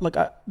also got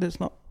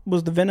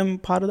was the Venom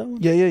part of that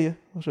one? Yeah.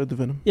 I'll show the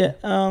Venom.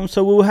 Yeah.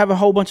 So we'll have a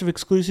whole bunch of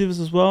exclusives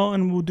as well,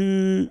 and we'll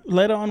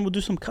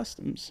do some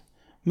customs,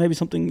 maybe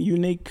something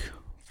unique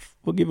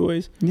for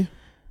giveaways. Yeah.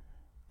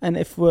 And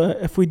if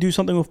we do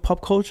something with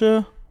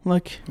Popcultcha,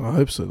 like I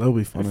hope so. That'll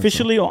be fun.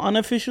 Officially or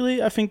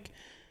unofficially, I think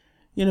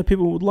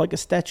people would like a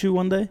statue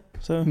one day.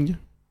 So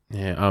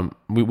yeah.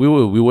 We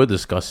were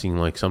discussing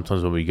like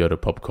sometimes when we go to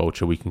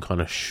Popcultcha, we can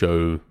kind of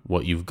show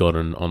what you've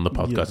gotten on the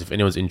podcast. Yeah. If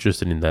anyone's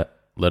interested in that,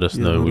 let us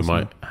know. We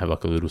might have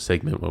like a little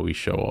segment where we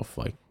show off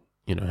like,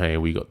 hey,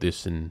 we got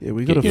this. And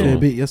we got a fair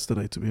bit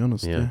yesterday, to be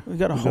honest. Yeah. We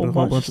got a whole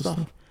bunch of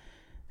stuff.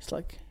 It's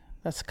like,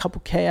 that's a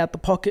couple K out the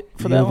pocket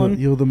for that one.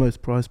 You're the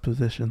most prized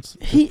possessions.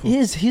 He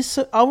is.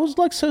 I was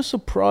like so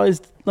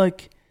surprised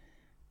like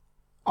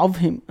of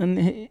him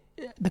and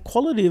the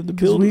quality of the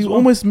build. We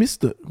almost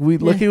missed it.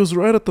 He was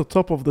right at the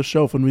top of the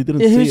shelf and we didn't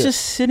see it. He was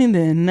just sitting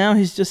there, and now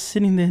he's just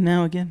sitting there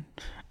now again.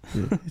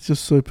 Yeah, it's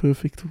just so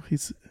perfect.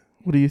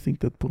 What do you think,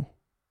 Deadpool?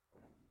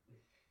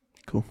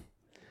 Cool.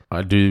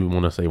 I do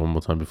want to say one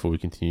more time before we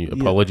continue.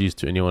 Apologies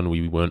to anyone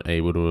we weren't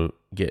able to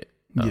get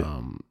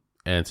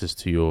answers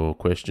to your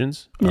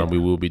questions. We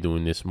will be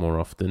doing this more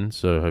often,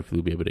 so hopefully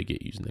we'll be able to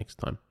get used next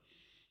time.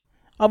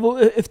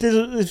 If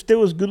there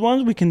was good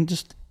ones, we can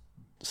just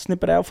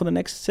snip it out for the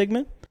next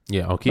segment.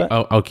 Yeah,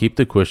 I'll keep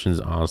the questions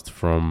asked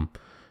from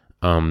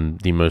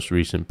the most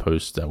recent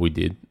posts that we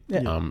did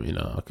in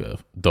a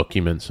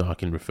document, so I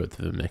can refer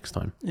to them next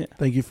time. Yeah.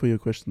 Thank you for your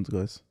questions,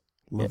 guys.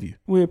 Love you.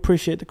 We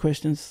appreciate the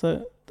questions.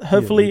 So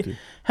hopefully they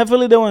were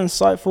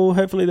insightful.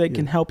 Hopefully they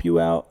can help you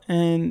out.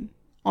 And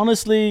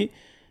honestly,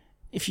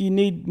 if you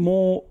need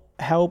more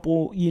help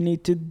or you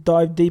need to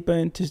dive deeper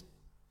into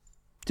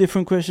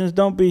different questions,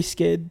 don't be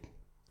scared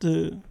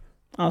to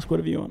ask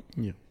whatever you want.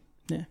 Yeah.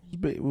 Yeah.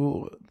 But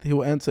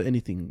he'll answer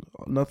anything.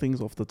 Nothing's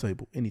off the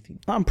table. Anything.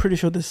 I'm pretty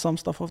sure there's some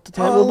stuff off the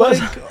table, but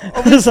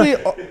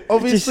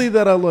obviously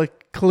that are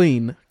like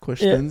clean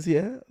questions.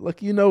 Yeah.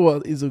 Like you know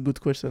what is a good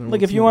question.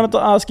 Like if you wanted to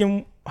ask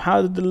him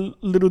how did the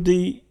little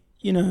D,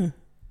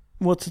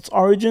 what's its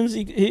origins,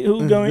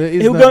 he'll go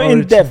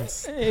in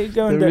depth. He'll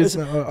go in depth.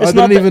 I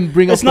didn't even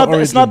bring up the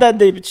origin. It's not that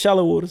deep. It's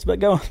shallow waters. But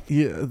go on.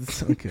 Yeah.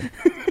 It's okay.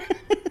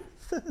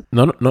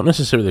 Not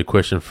necessarily a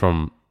question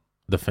from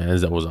the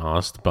fans that was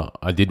asked, but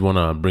I did want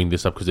to bring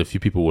this up because a few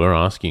people were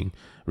asking.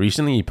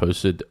 Recently, he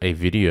posted a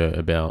video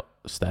about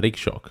Static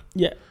Shock.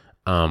 Yeah.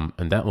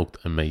 And that looked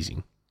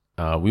amazing.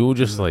 We were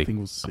just I think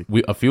it was sick.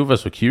 a few of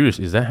us were curious.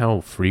 Is that how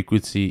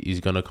Frequency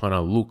is going to kind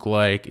of look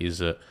like? Is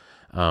it,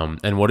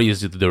 and what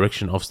is the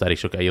direction of Static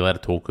Shock? Are you allowed to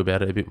talk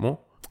about it a bit more?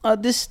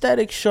 This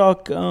Static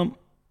Shock,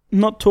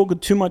 not talking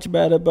too much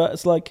about it, but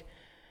it's like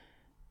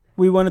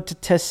we wanted to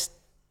test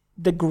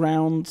the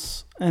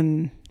grounds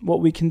and what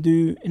we can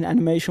do in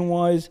animation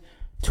wise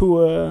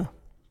for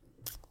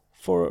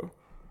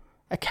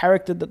a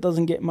character that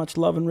doesn't get much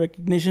love and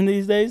recognition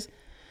these days,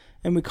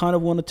 and we kind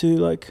of wanted to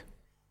like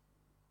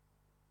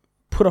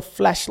put a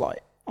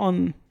spotlight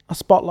on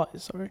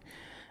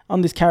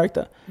this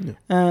character. Yeah.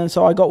 And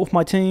so I got with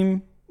my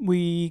team,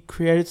 we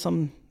created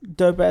some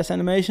dope ass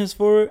animations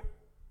for it,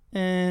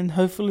 and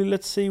hopefully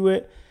let's see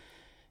where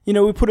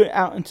we put it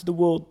out into the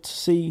world to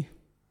see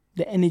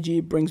the energy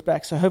it brings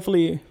back. So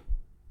hopefully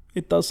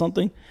it does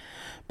something.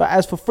 But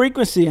as for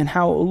Frequency and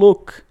how it will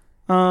look,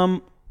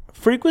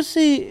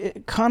 Frequency,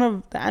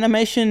 the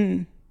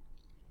animation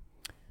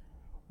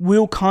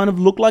will kind of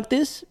look like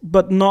this,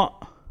 but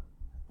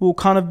will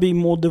kind of be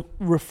more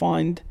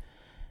refined,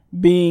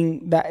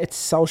 being that it's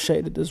cell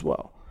shaded as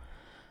well.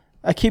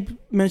 I keep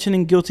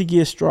mentioning Guilty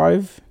Gear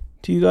Strive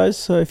to you guys.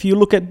 So if you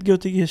look at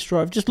Guilty Gear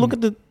Strive, just look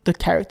at the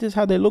characters,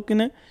 how they look in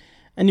it,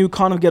 and you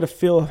kind of get a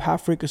feel of how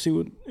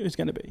Frequency is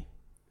going to be.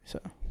 So,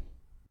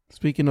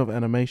 speaking of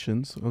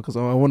animations, because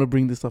I want to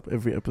bring this up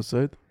every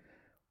episode,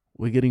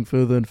 we're getting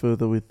further and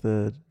further with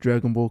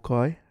Dragon Ball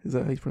Kai. Is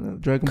that how you pronounce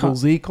it? Dragon Ball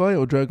Z Kai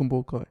or Dragon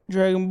Ball Kai?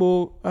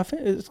 I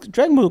think it's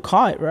Dragon Ball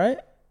Kai, right?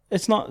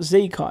 It's not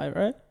Z Kai,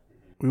 right?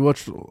 We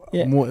watched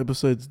more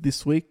episodes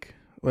this week.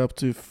 We're up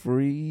to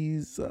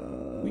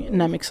Frieza.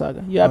 Namek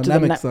Saga. You're up to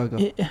Namek Saga.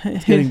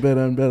 It's getting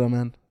better and better,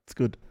 man. It's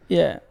good.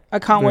 Yeah. I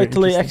can't wait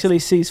till he actually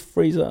sees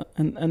Frieza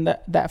and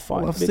that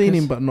fight. Well, I've seen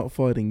him, but not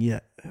fighting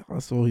yet. I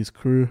saw his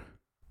crew.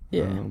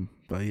 Yeah.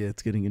 But yeah,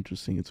 it's getting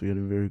interesting. It's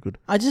getting very good.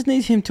 I just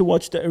need him to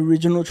watch the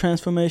original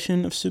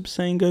transformation of Super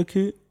Saiyan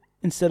Goku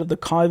instead of the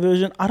Kai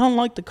version. I don't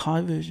like the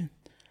Kai version.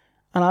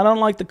 And I don't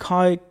like the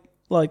Kai,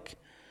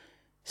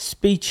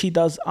 speech he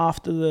does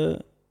after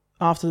the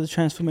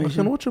transformation. I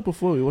can watch it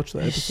before we watch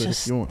the episode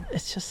if you want.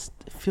 It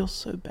feels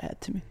so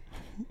bad to me.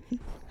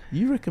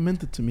 You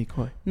recommended to me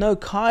Kai. No,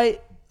 Kai...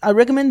 I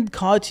recommend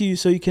Kai to you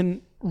so you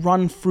can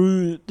run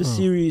through the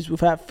series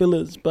without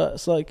fillers. But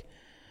it's like,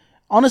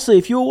 honestly,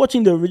 if you were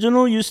watching the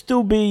original, you'd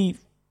still be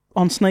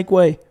on Snake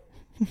Way.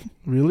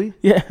 Really?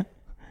 Yeah.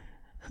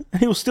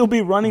 He'll still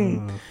be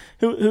running.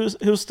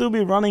 He'll still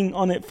be running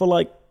on it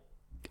for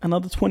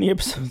another 20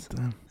 episodes.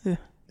 Damn. Yeah.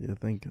 Yeah.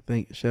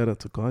 Shout out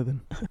to Kai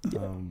then.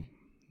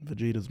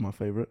 Vegeta's my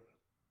favorite.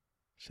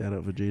 Shout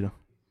out Vegeta.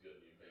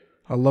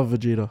 I love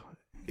Vegeta.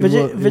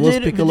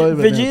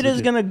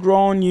 Vegeta's gonna grow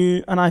on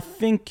you, and I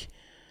think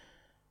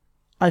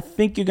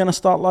you're gonna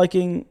start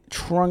liking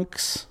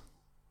Trunks.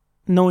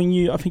 Knowing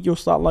you, I think you'll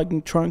start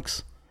liking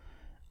Trunks,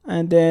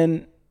 and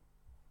then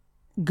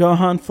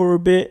Gohan for a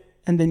bit,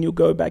 and then you'll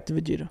go back to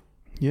Vegeta.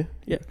 Yeah.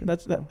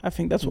 That's that. I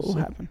think that's what will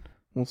happen.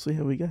 We'll see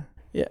how we go.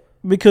 Yeah,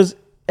 because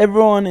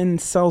everyone in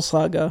Cell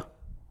Saga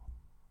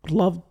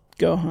loved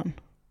Gohan.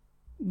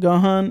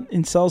 Gohan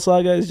in Cell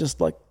Saga is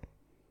just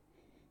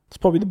it's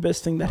probably the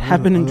best thing that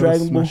happened in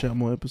Dragon Ball. Smash out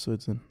more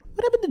episodes then.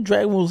 What happened to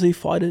Dragon Ball Z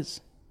Fighters?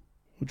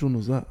 Which one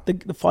was that?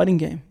 The fighting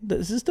game.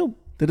 Is it still?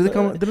 Didn't it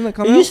come out?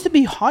 It used to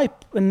be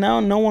hype, and now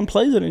no one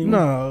plays it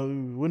anymore. No,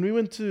 when we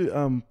went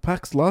to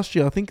PAX last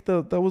year, I think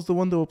that was the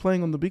one they were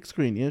playing on the big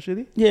screen. Yeah,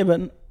 Shady? Yeah,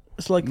 but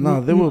it's like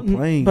no, they were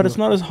playing, but it's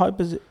not as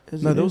hype as it.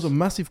 There was a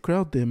massive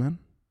crowd there, man.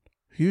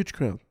 Huge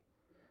crowd.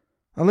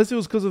 Unless it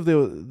was because of they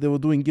were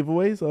doing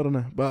giveaways, I don't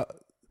know, but.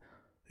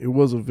 It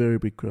was a very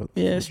big crowd.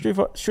 Yeah, Street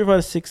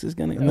Fighter 6 is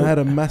going to... And they had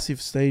a massive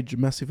stage,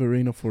 massive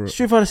arena for it.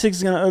 Street Fighter 6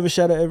 is going to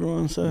overshadow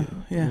everyone, so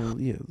yeah. Well,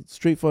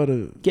 Street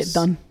Fighter...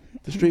 done.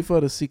 The Street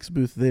Fighter 6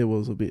 booth there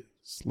was a bit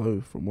slow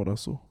from what I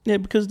saw. Yeah,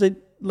 because they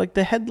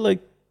had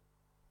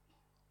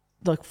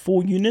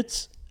 4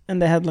 units,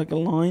 and they had a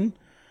line,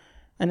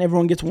 and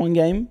everyone gets one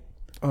game.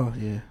 Oh,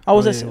 yeah.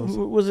 Was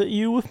it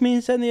you with me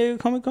in San Diego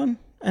Comic-Con?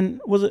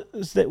 And was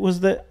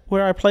that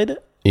where I played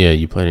it? Yeah,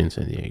 you played in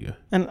San Diego.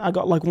 And I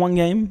got one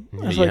game.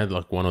 Yeah, you had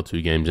 1 or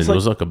 2 games, and it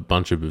was a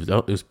bunch of booths.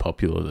 It was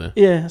popular there.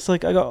 Yeah, it's I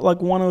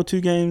got 1 or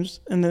 2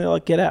 games, and they're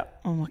get out.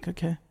 I'm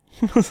okay.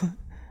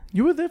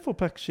 You were there for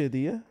PAX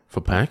Shady, yeah?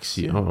 For PAX?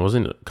 Yeah. Oh, I was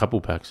in a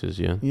couple PAXes,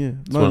 yeah. Yeah.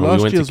 No,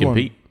 last year's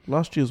one.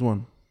 Last year's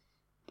one.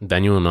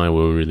 Daniel and I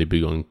were really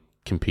big on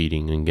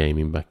competing and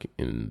gaming back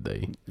in the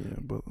day. Yeah,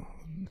 but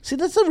See,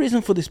 that's the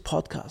reason for this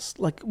podcast.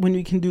 Like when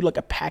we can do like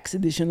a PAX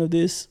edition of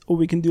this, or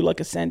we can do like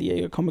a San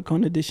Diego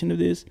Comic-Con edition of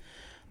this.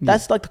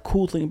 That's like the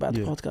cool thing about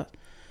the podcast.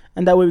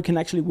 And that way we can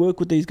actually work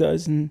with these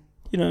guys and,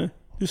 you know,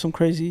 do some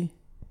crazy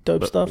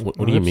dope stuff. What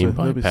do you mean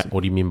by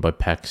what do you mean by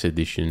PAX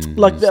edition?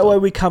 Like that way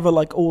we cover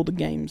like all the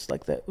games,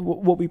 like that,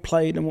 what we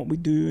played and what we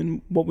do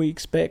and what we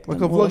expect.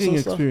 like a vlogging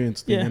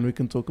experience thing, and we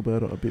can talk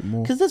about it a bit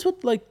more. Because that's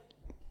what, like,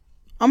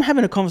 I'm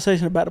having a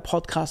conversation about a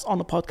podcast on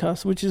a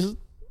podcast, which is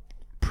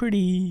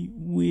pretty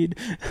weird.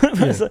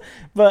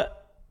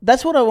 But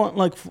that's what I want,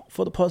 like,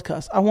 for the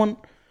podcast. I want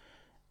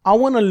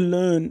to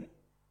learn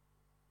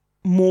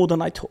more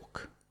than I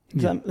talk.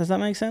 Does that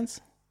make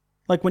sense?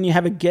 Like when you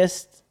have a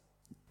guest,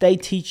 they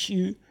teach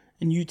you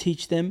and you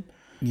teach them.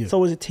 Yeah. It's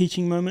always a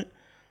teaching moment.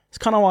 It's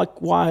kind of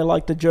like why I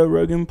like the Joe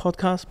Rogan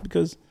podcast,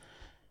 because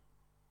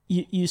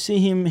you see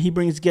him, he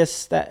brings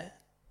guests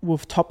that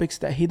with topics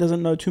that he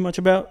doesn't know too much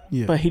about,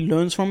 but he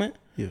learns from it.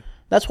 Yeah.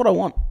 That's what I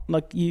want.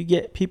 Like you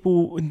get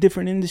people in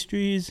different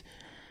industries,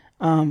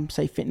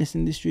 say fitness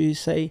industries,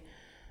 say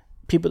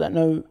people that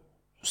know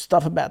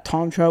stuff about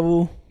time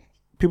travel,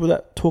 people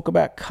that talk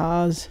about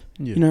cars,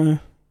 you know,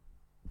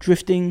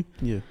 drifting,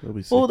 that'll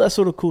be sick. All that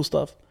sort of cool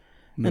stuff.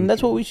 And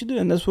that's what we should do,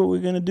 and that's what we're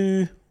going to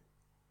do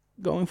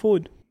going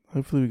forward.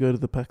 Hopefully we go to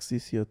the PAX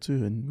this year too,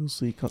 and we'll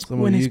see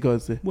some of you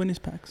guys there. When is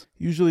PAX?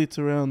 Usually it's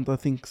around, I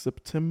think,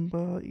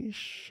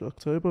 September-ish,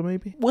 October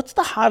maybe. What's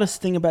the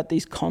hardest thing about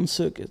these con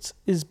circuits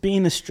is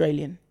being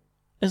Australian.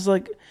 It's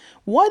like,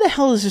 why the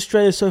hell is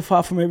Australia so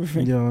far from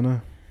everything? Yeah, I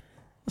know.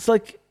 It's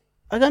like,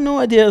 I got no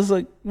idea. It's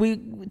like,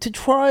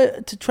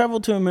 to travel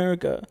to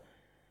America.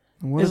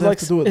 Why does it have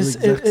to do it the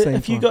exact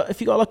same time?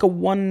 If you got like a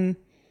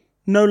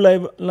no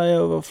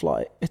layover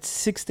flight, it's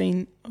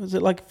 16, was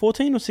it like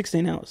 14 or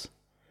 16 hours?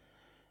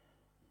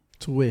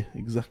 To where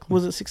exactly?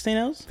 Was it 16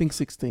 hours? I think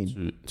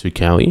 16. To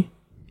Cali?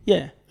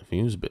 Yeah. I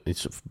think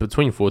it's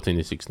between 14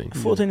 and 16.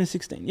 14 and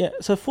 16, yeah.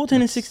 So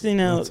 14 and 16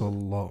 hours. That's a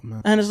lot,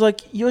 man. And it's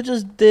like, you're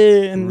just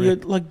there and you're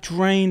like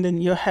drained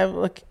and you have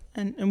like,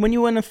 and when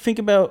you want to think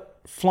about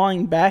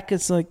flying back,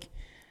 it's like,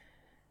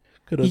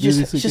 you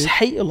just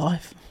hate your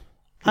life.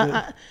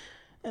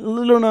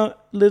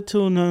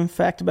 Little known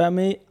fact about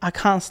me, I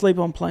can't sleep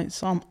on planes.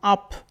 So I'm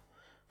up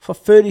for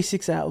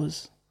 36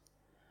 hours.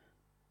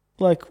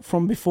 Like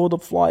from before the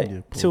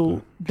flight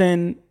till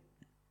then.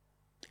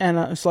 And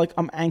it's like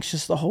I'm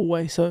anxious the whole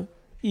way. So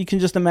you can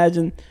just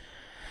imagine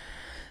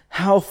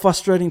how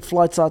frustrating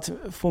flights are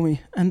for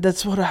me. And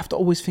that's what I have to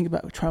always think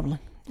about with traveling.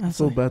 It's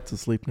so bad to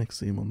sleep next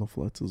to him on the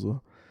flights as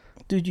well.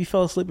 Dude, you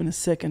fell asleep in a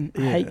second.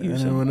 I hate you.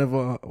 And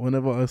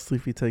whenever I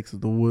sleep, he takes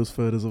the worst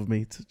photos of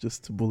me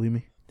just to bully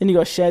me. Then you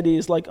got Shaddy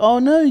is like, oh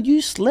no,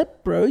 you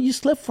slept, bro. You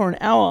slept for an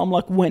hour. I'm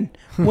like, when?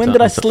 When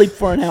did I sleep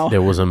for an hour?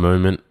 There was a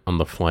moment on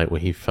the flight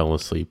where he fell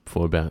asleep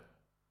for about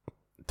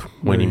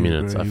 20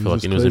 minutes. Bro, I feel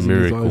like it was a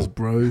miracle. His eyes,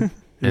 bro.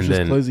 He was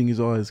just closing his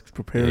eyes,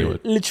 preparing.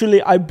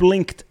 Literally, I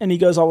blinked and he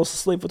goes, I was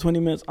asleep for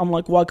 20 minutes. I'm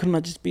like, why couldn't I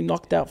just be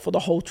knocked out for the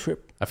whole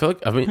trip? I feel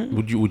like,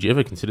 would you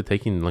ever consider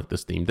taking like the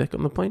Steam Deck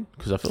on the plane?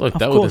 Because I feel like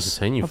that would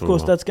entertain you for a while.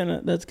 Of course,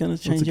 that's gonna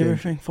change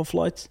everything for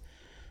flights,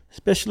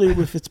 especially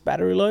with its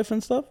battery life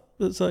and stuff.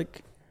 It's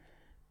like,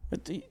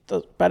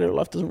 the battery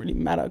life doesn't really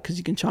matter because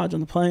you can charge on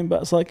the plane,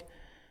 but it's like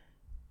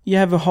you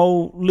have a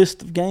whole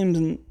list of games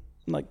and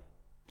like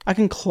I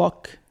can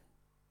clock,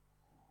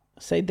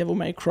 say, Devil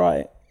May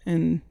Cry,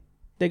 and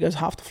there goes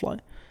half the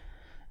flight.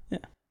 Yeah,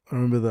 I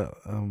remember that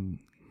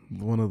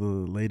one of the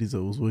ladies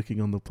that was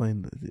working on the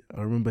plane.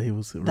 I remember he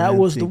was ranting. That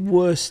was the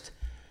worst.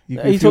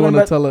 Are you talking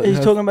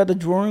about the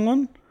drawing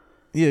one?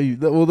 Yeah,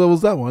 there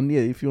was that one.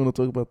 Yeah, if you want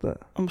to talk about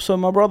that. So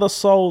my brother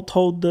Sol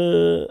told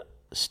the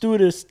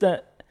stewardess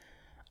that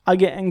I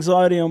get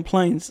anxiety on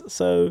planes.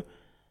 So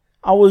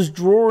I was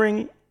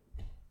drawing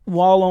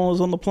while I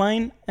was on the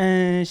plane,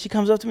 and she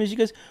comes up to me. She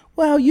goes,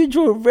 wow, you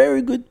draw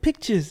very good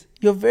pictures.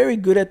 You're very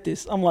good at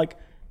this. I'm like,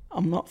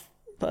 I'm not.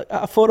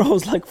 I thought I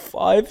was like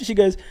 5. She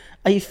goes,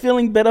 are you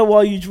feeling better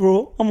while you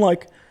draw? I'm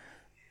like,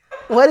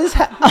 what is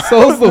happening?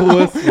 Sol's the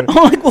worst. I'm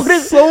like,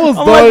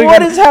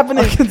 what is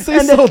happening? I can see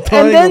Sol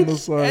dying on the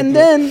side. And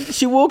then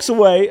she walks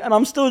away, and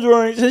I'm still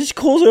drawing. So she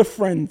calls her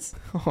friends,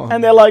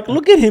 and they're like,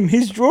 look at him,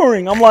 he's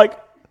drawing. I'm like,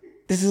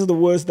 this is the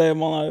worst day of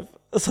my life.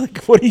 It's like,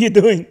 what are you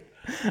doing?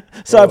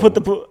 So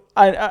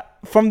I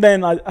from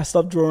then I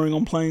stopped drawing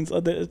on planes.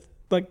 It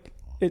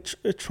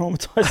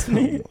traumatized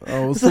me.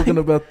 I was talking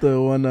about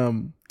the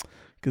one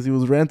because he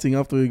was ranting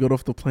after we got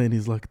off the plane.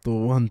 He's like, the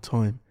one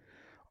time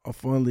I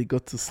finally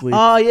got to sleep.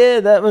 Oh yeah,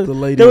 there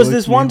was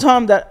this one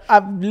time that I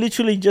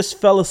literally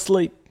just fell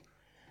asleep,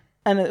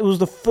 and it was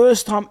the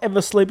first time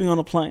ever sleeping on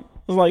a plane.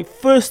 It was like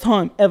first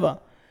time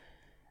ever,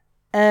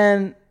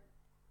 and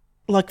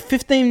like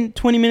 15,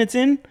 20 minutes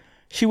in,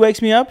 she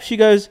wakes me up. She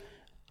goes,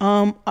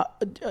 do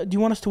you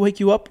want us to wake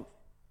you up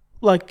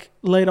like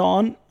later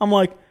on? I'm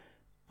like,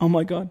 oh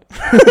my God.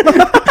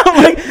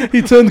 I'm like,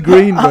 he turned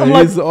green, bro.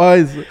 His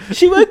eyes.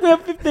 She woke me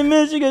up 15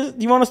 minutes. She goes,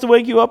 do you want us to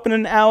wake you up in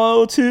an hour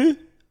or two?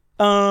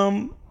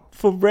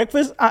 for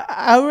breakfast.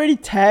 I already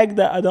tagged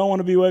that I don't want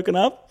to be woken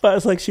up, but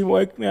it's like she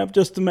woke me up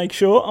just to make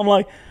sure. I'm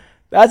like,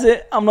 that's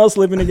it. I'm not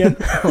sleeping again.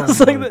 It's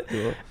like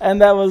and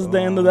that was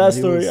the end of that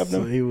story.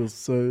 He was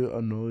so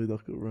annoyed. I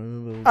could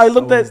remember. I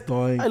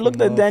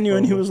looked at Daniel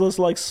and he was just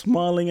like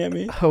smiling at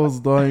me. I was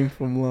dying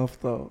from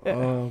laughter. Yeah.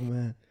 Oh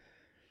man.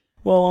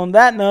 Well, on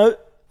that note,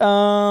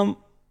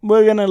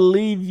 we're gonna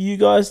leave you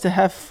guys to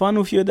have fun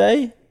with your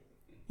day.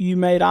 You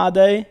made our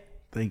day.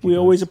 Thank you. We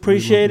always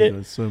appreciate it. You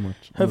guys so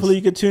much. Hopefully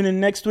you could tune in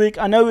next week.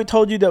 I know we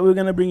told you that we are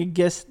going to bring a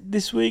guest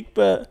this week,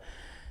 but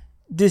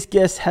this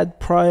guest had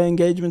prior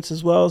engagements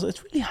as well. So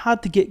it's really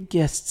hard to get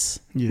guests,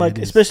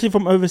 especially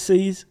from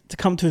overseas, to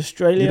come to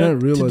Australia. You don't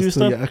realize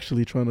until you're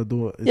actually trying to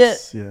do it.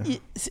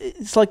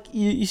 It's like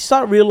you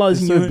start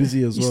realizing you're so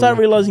busy as well. You start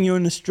realizing you're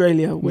in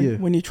Australia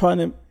when you're trying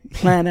to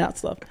plan out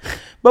stuff.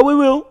 But we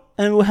will,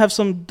 and we'll have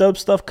some dope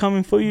stuff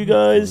coming for you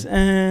guys,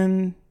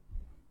 and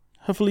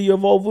hopefully you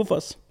evolve with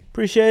us.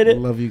 Appreciate it.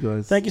 Love you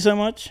guys. Thank you so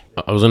much.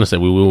 I was going to say,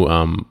 we will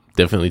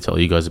definitely tell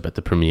you guys about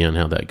the premiere and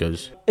how that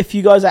goes. If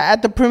you guys are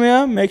at the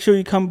premiere, make sure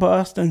you come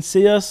past and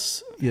see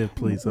us. Yeah,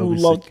 please. We'd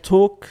love to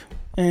talk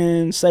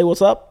and say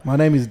what's up. My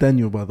name is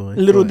Daniel, by the way.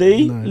 Little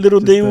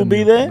D will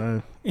be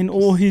there in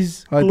all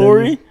his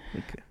glory.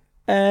 Okay.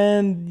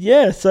 And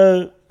yeah,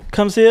 so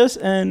come see us.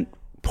 And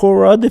Paul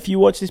Rudd, if you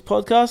watch this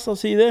podcast, I'll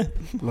see you there.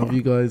 Love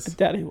you guys. I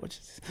doubt he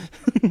watches.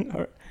 All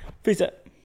right. Peace out.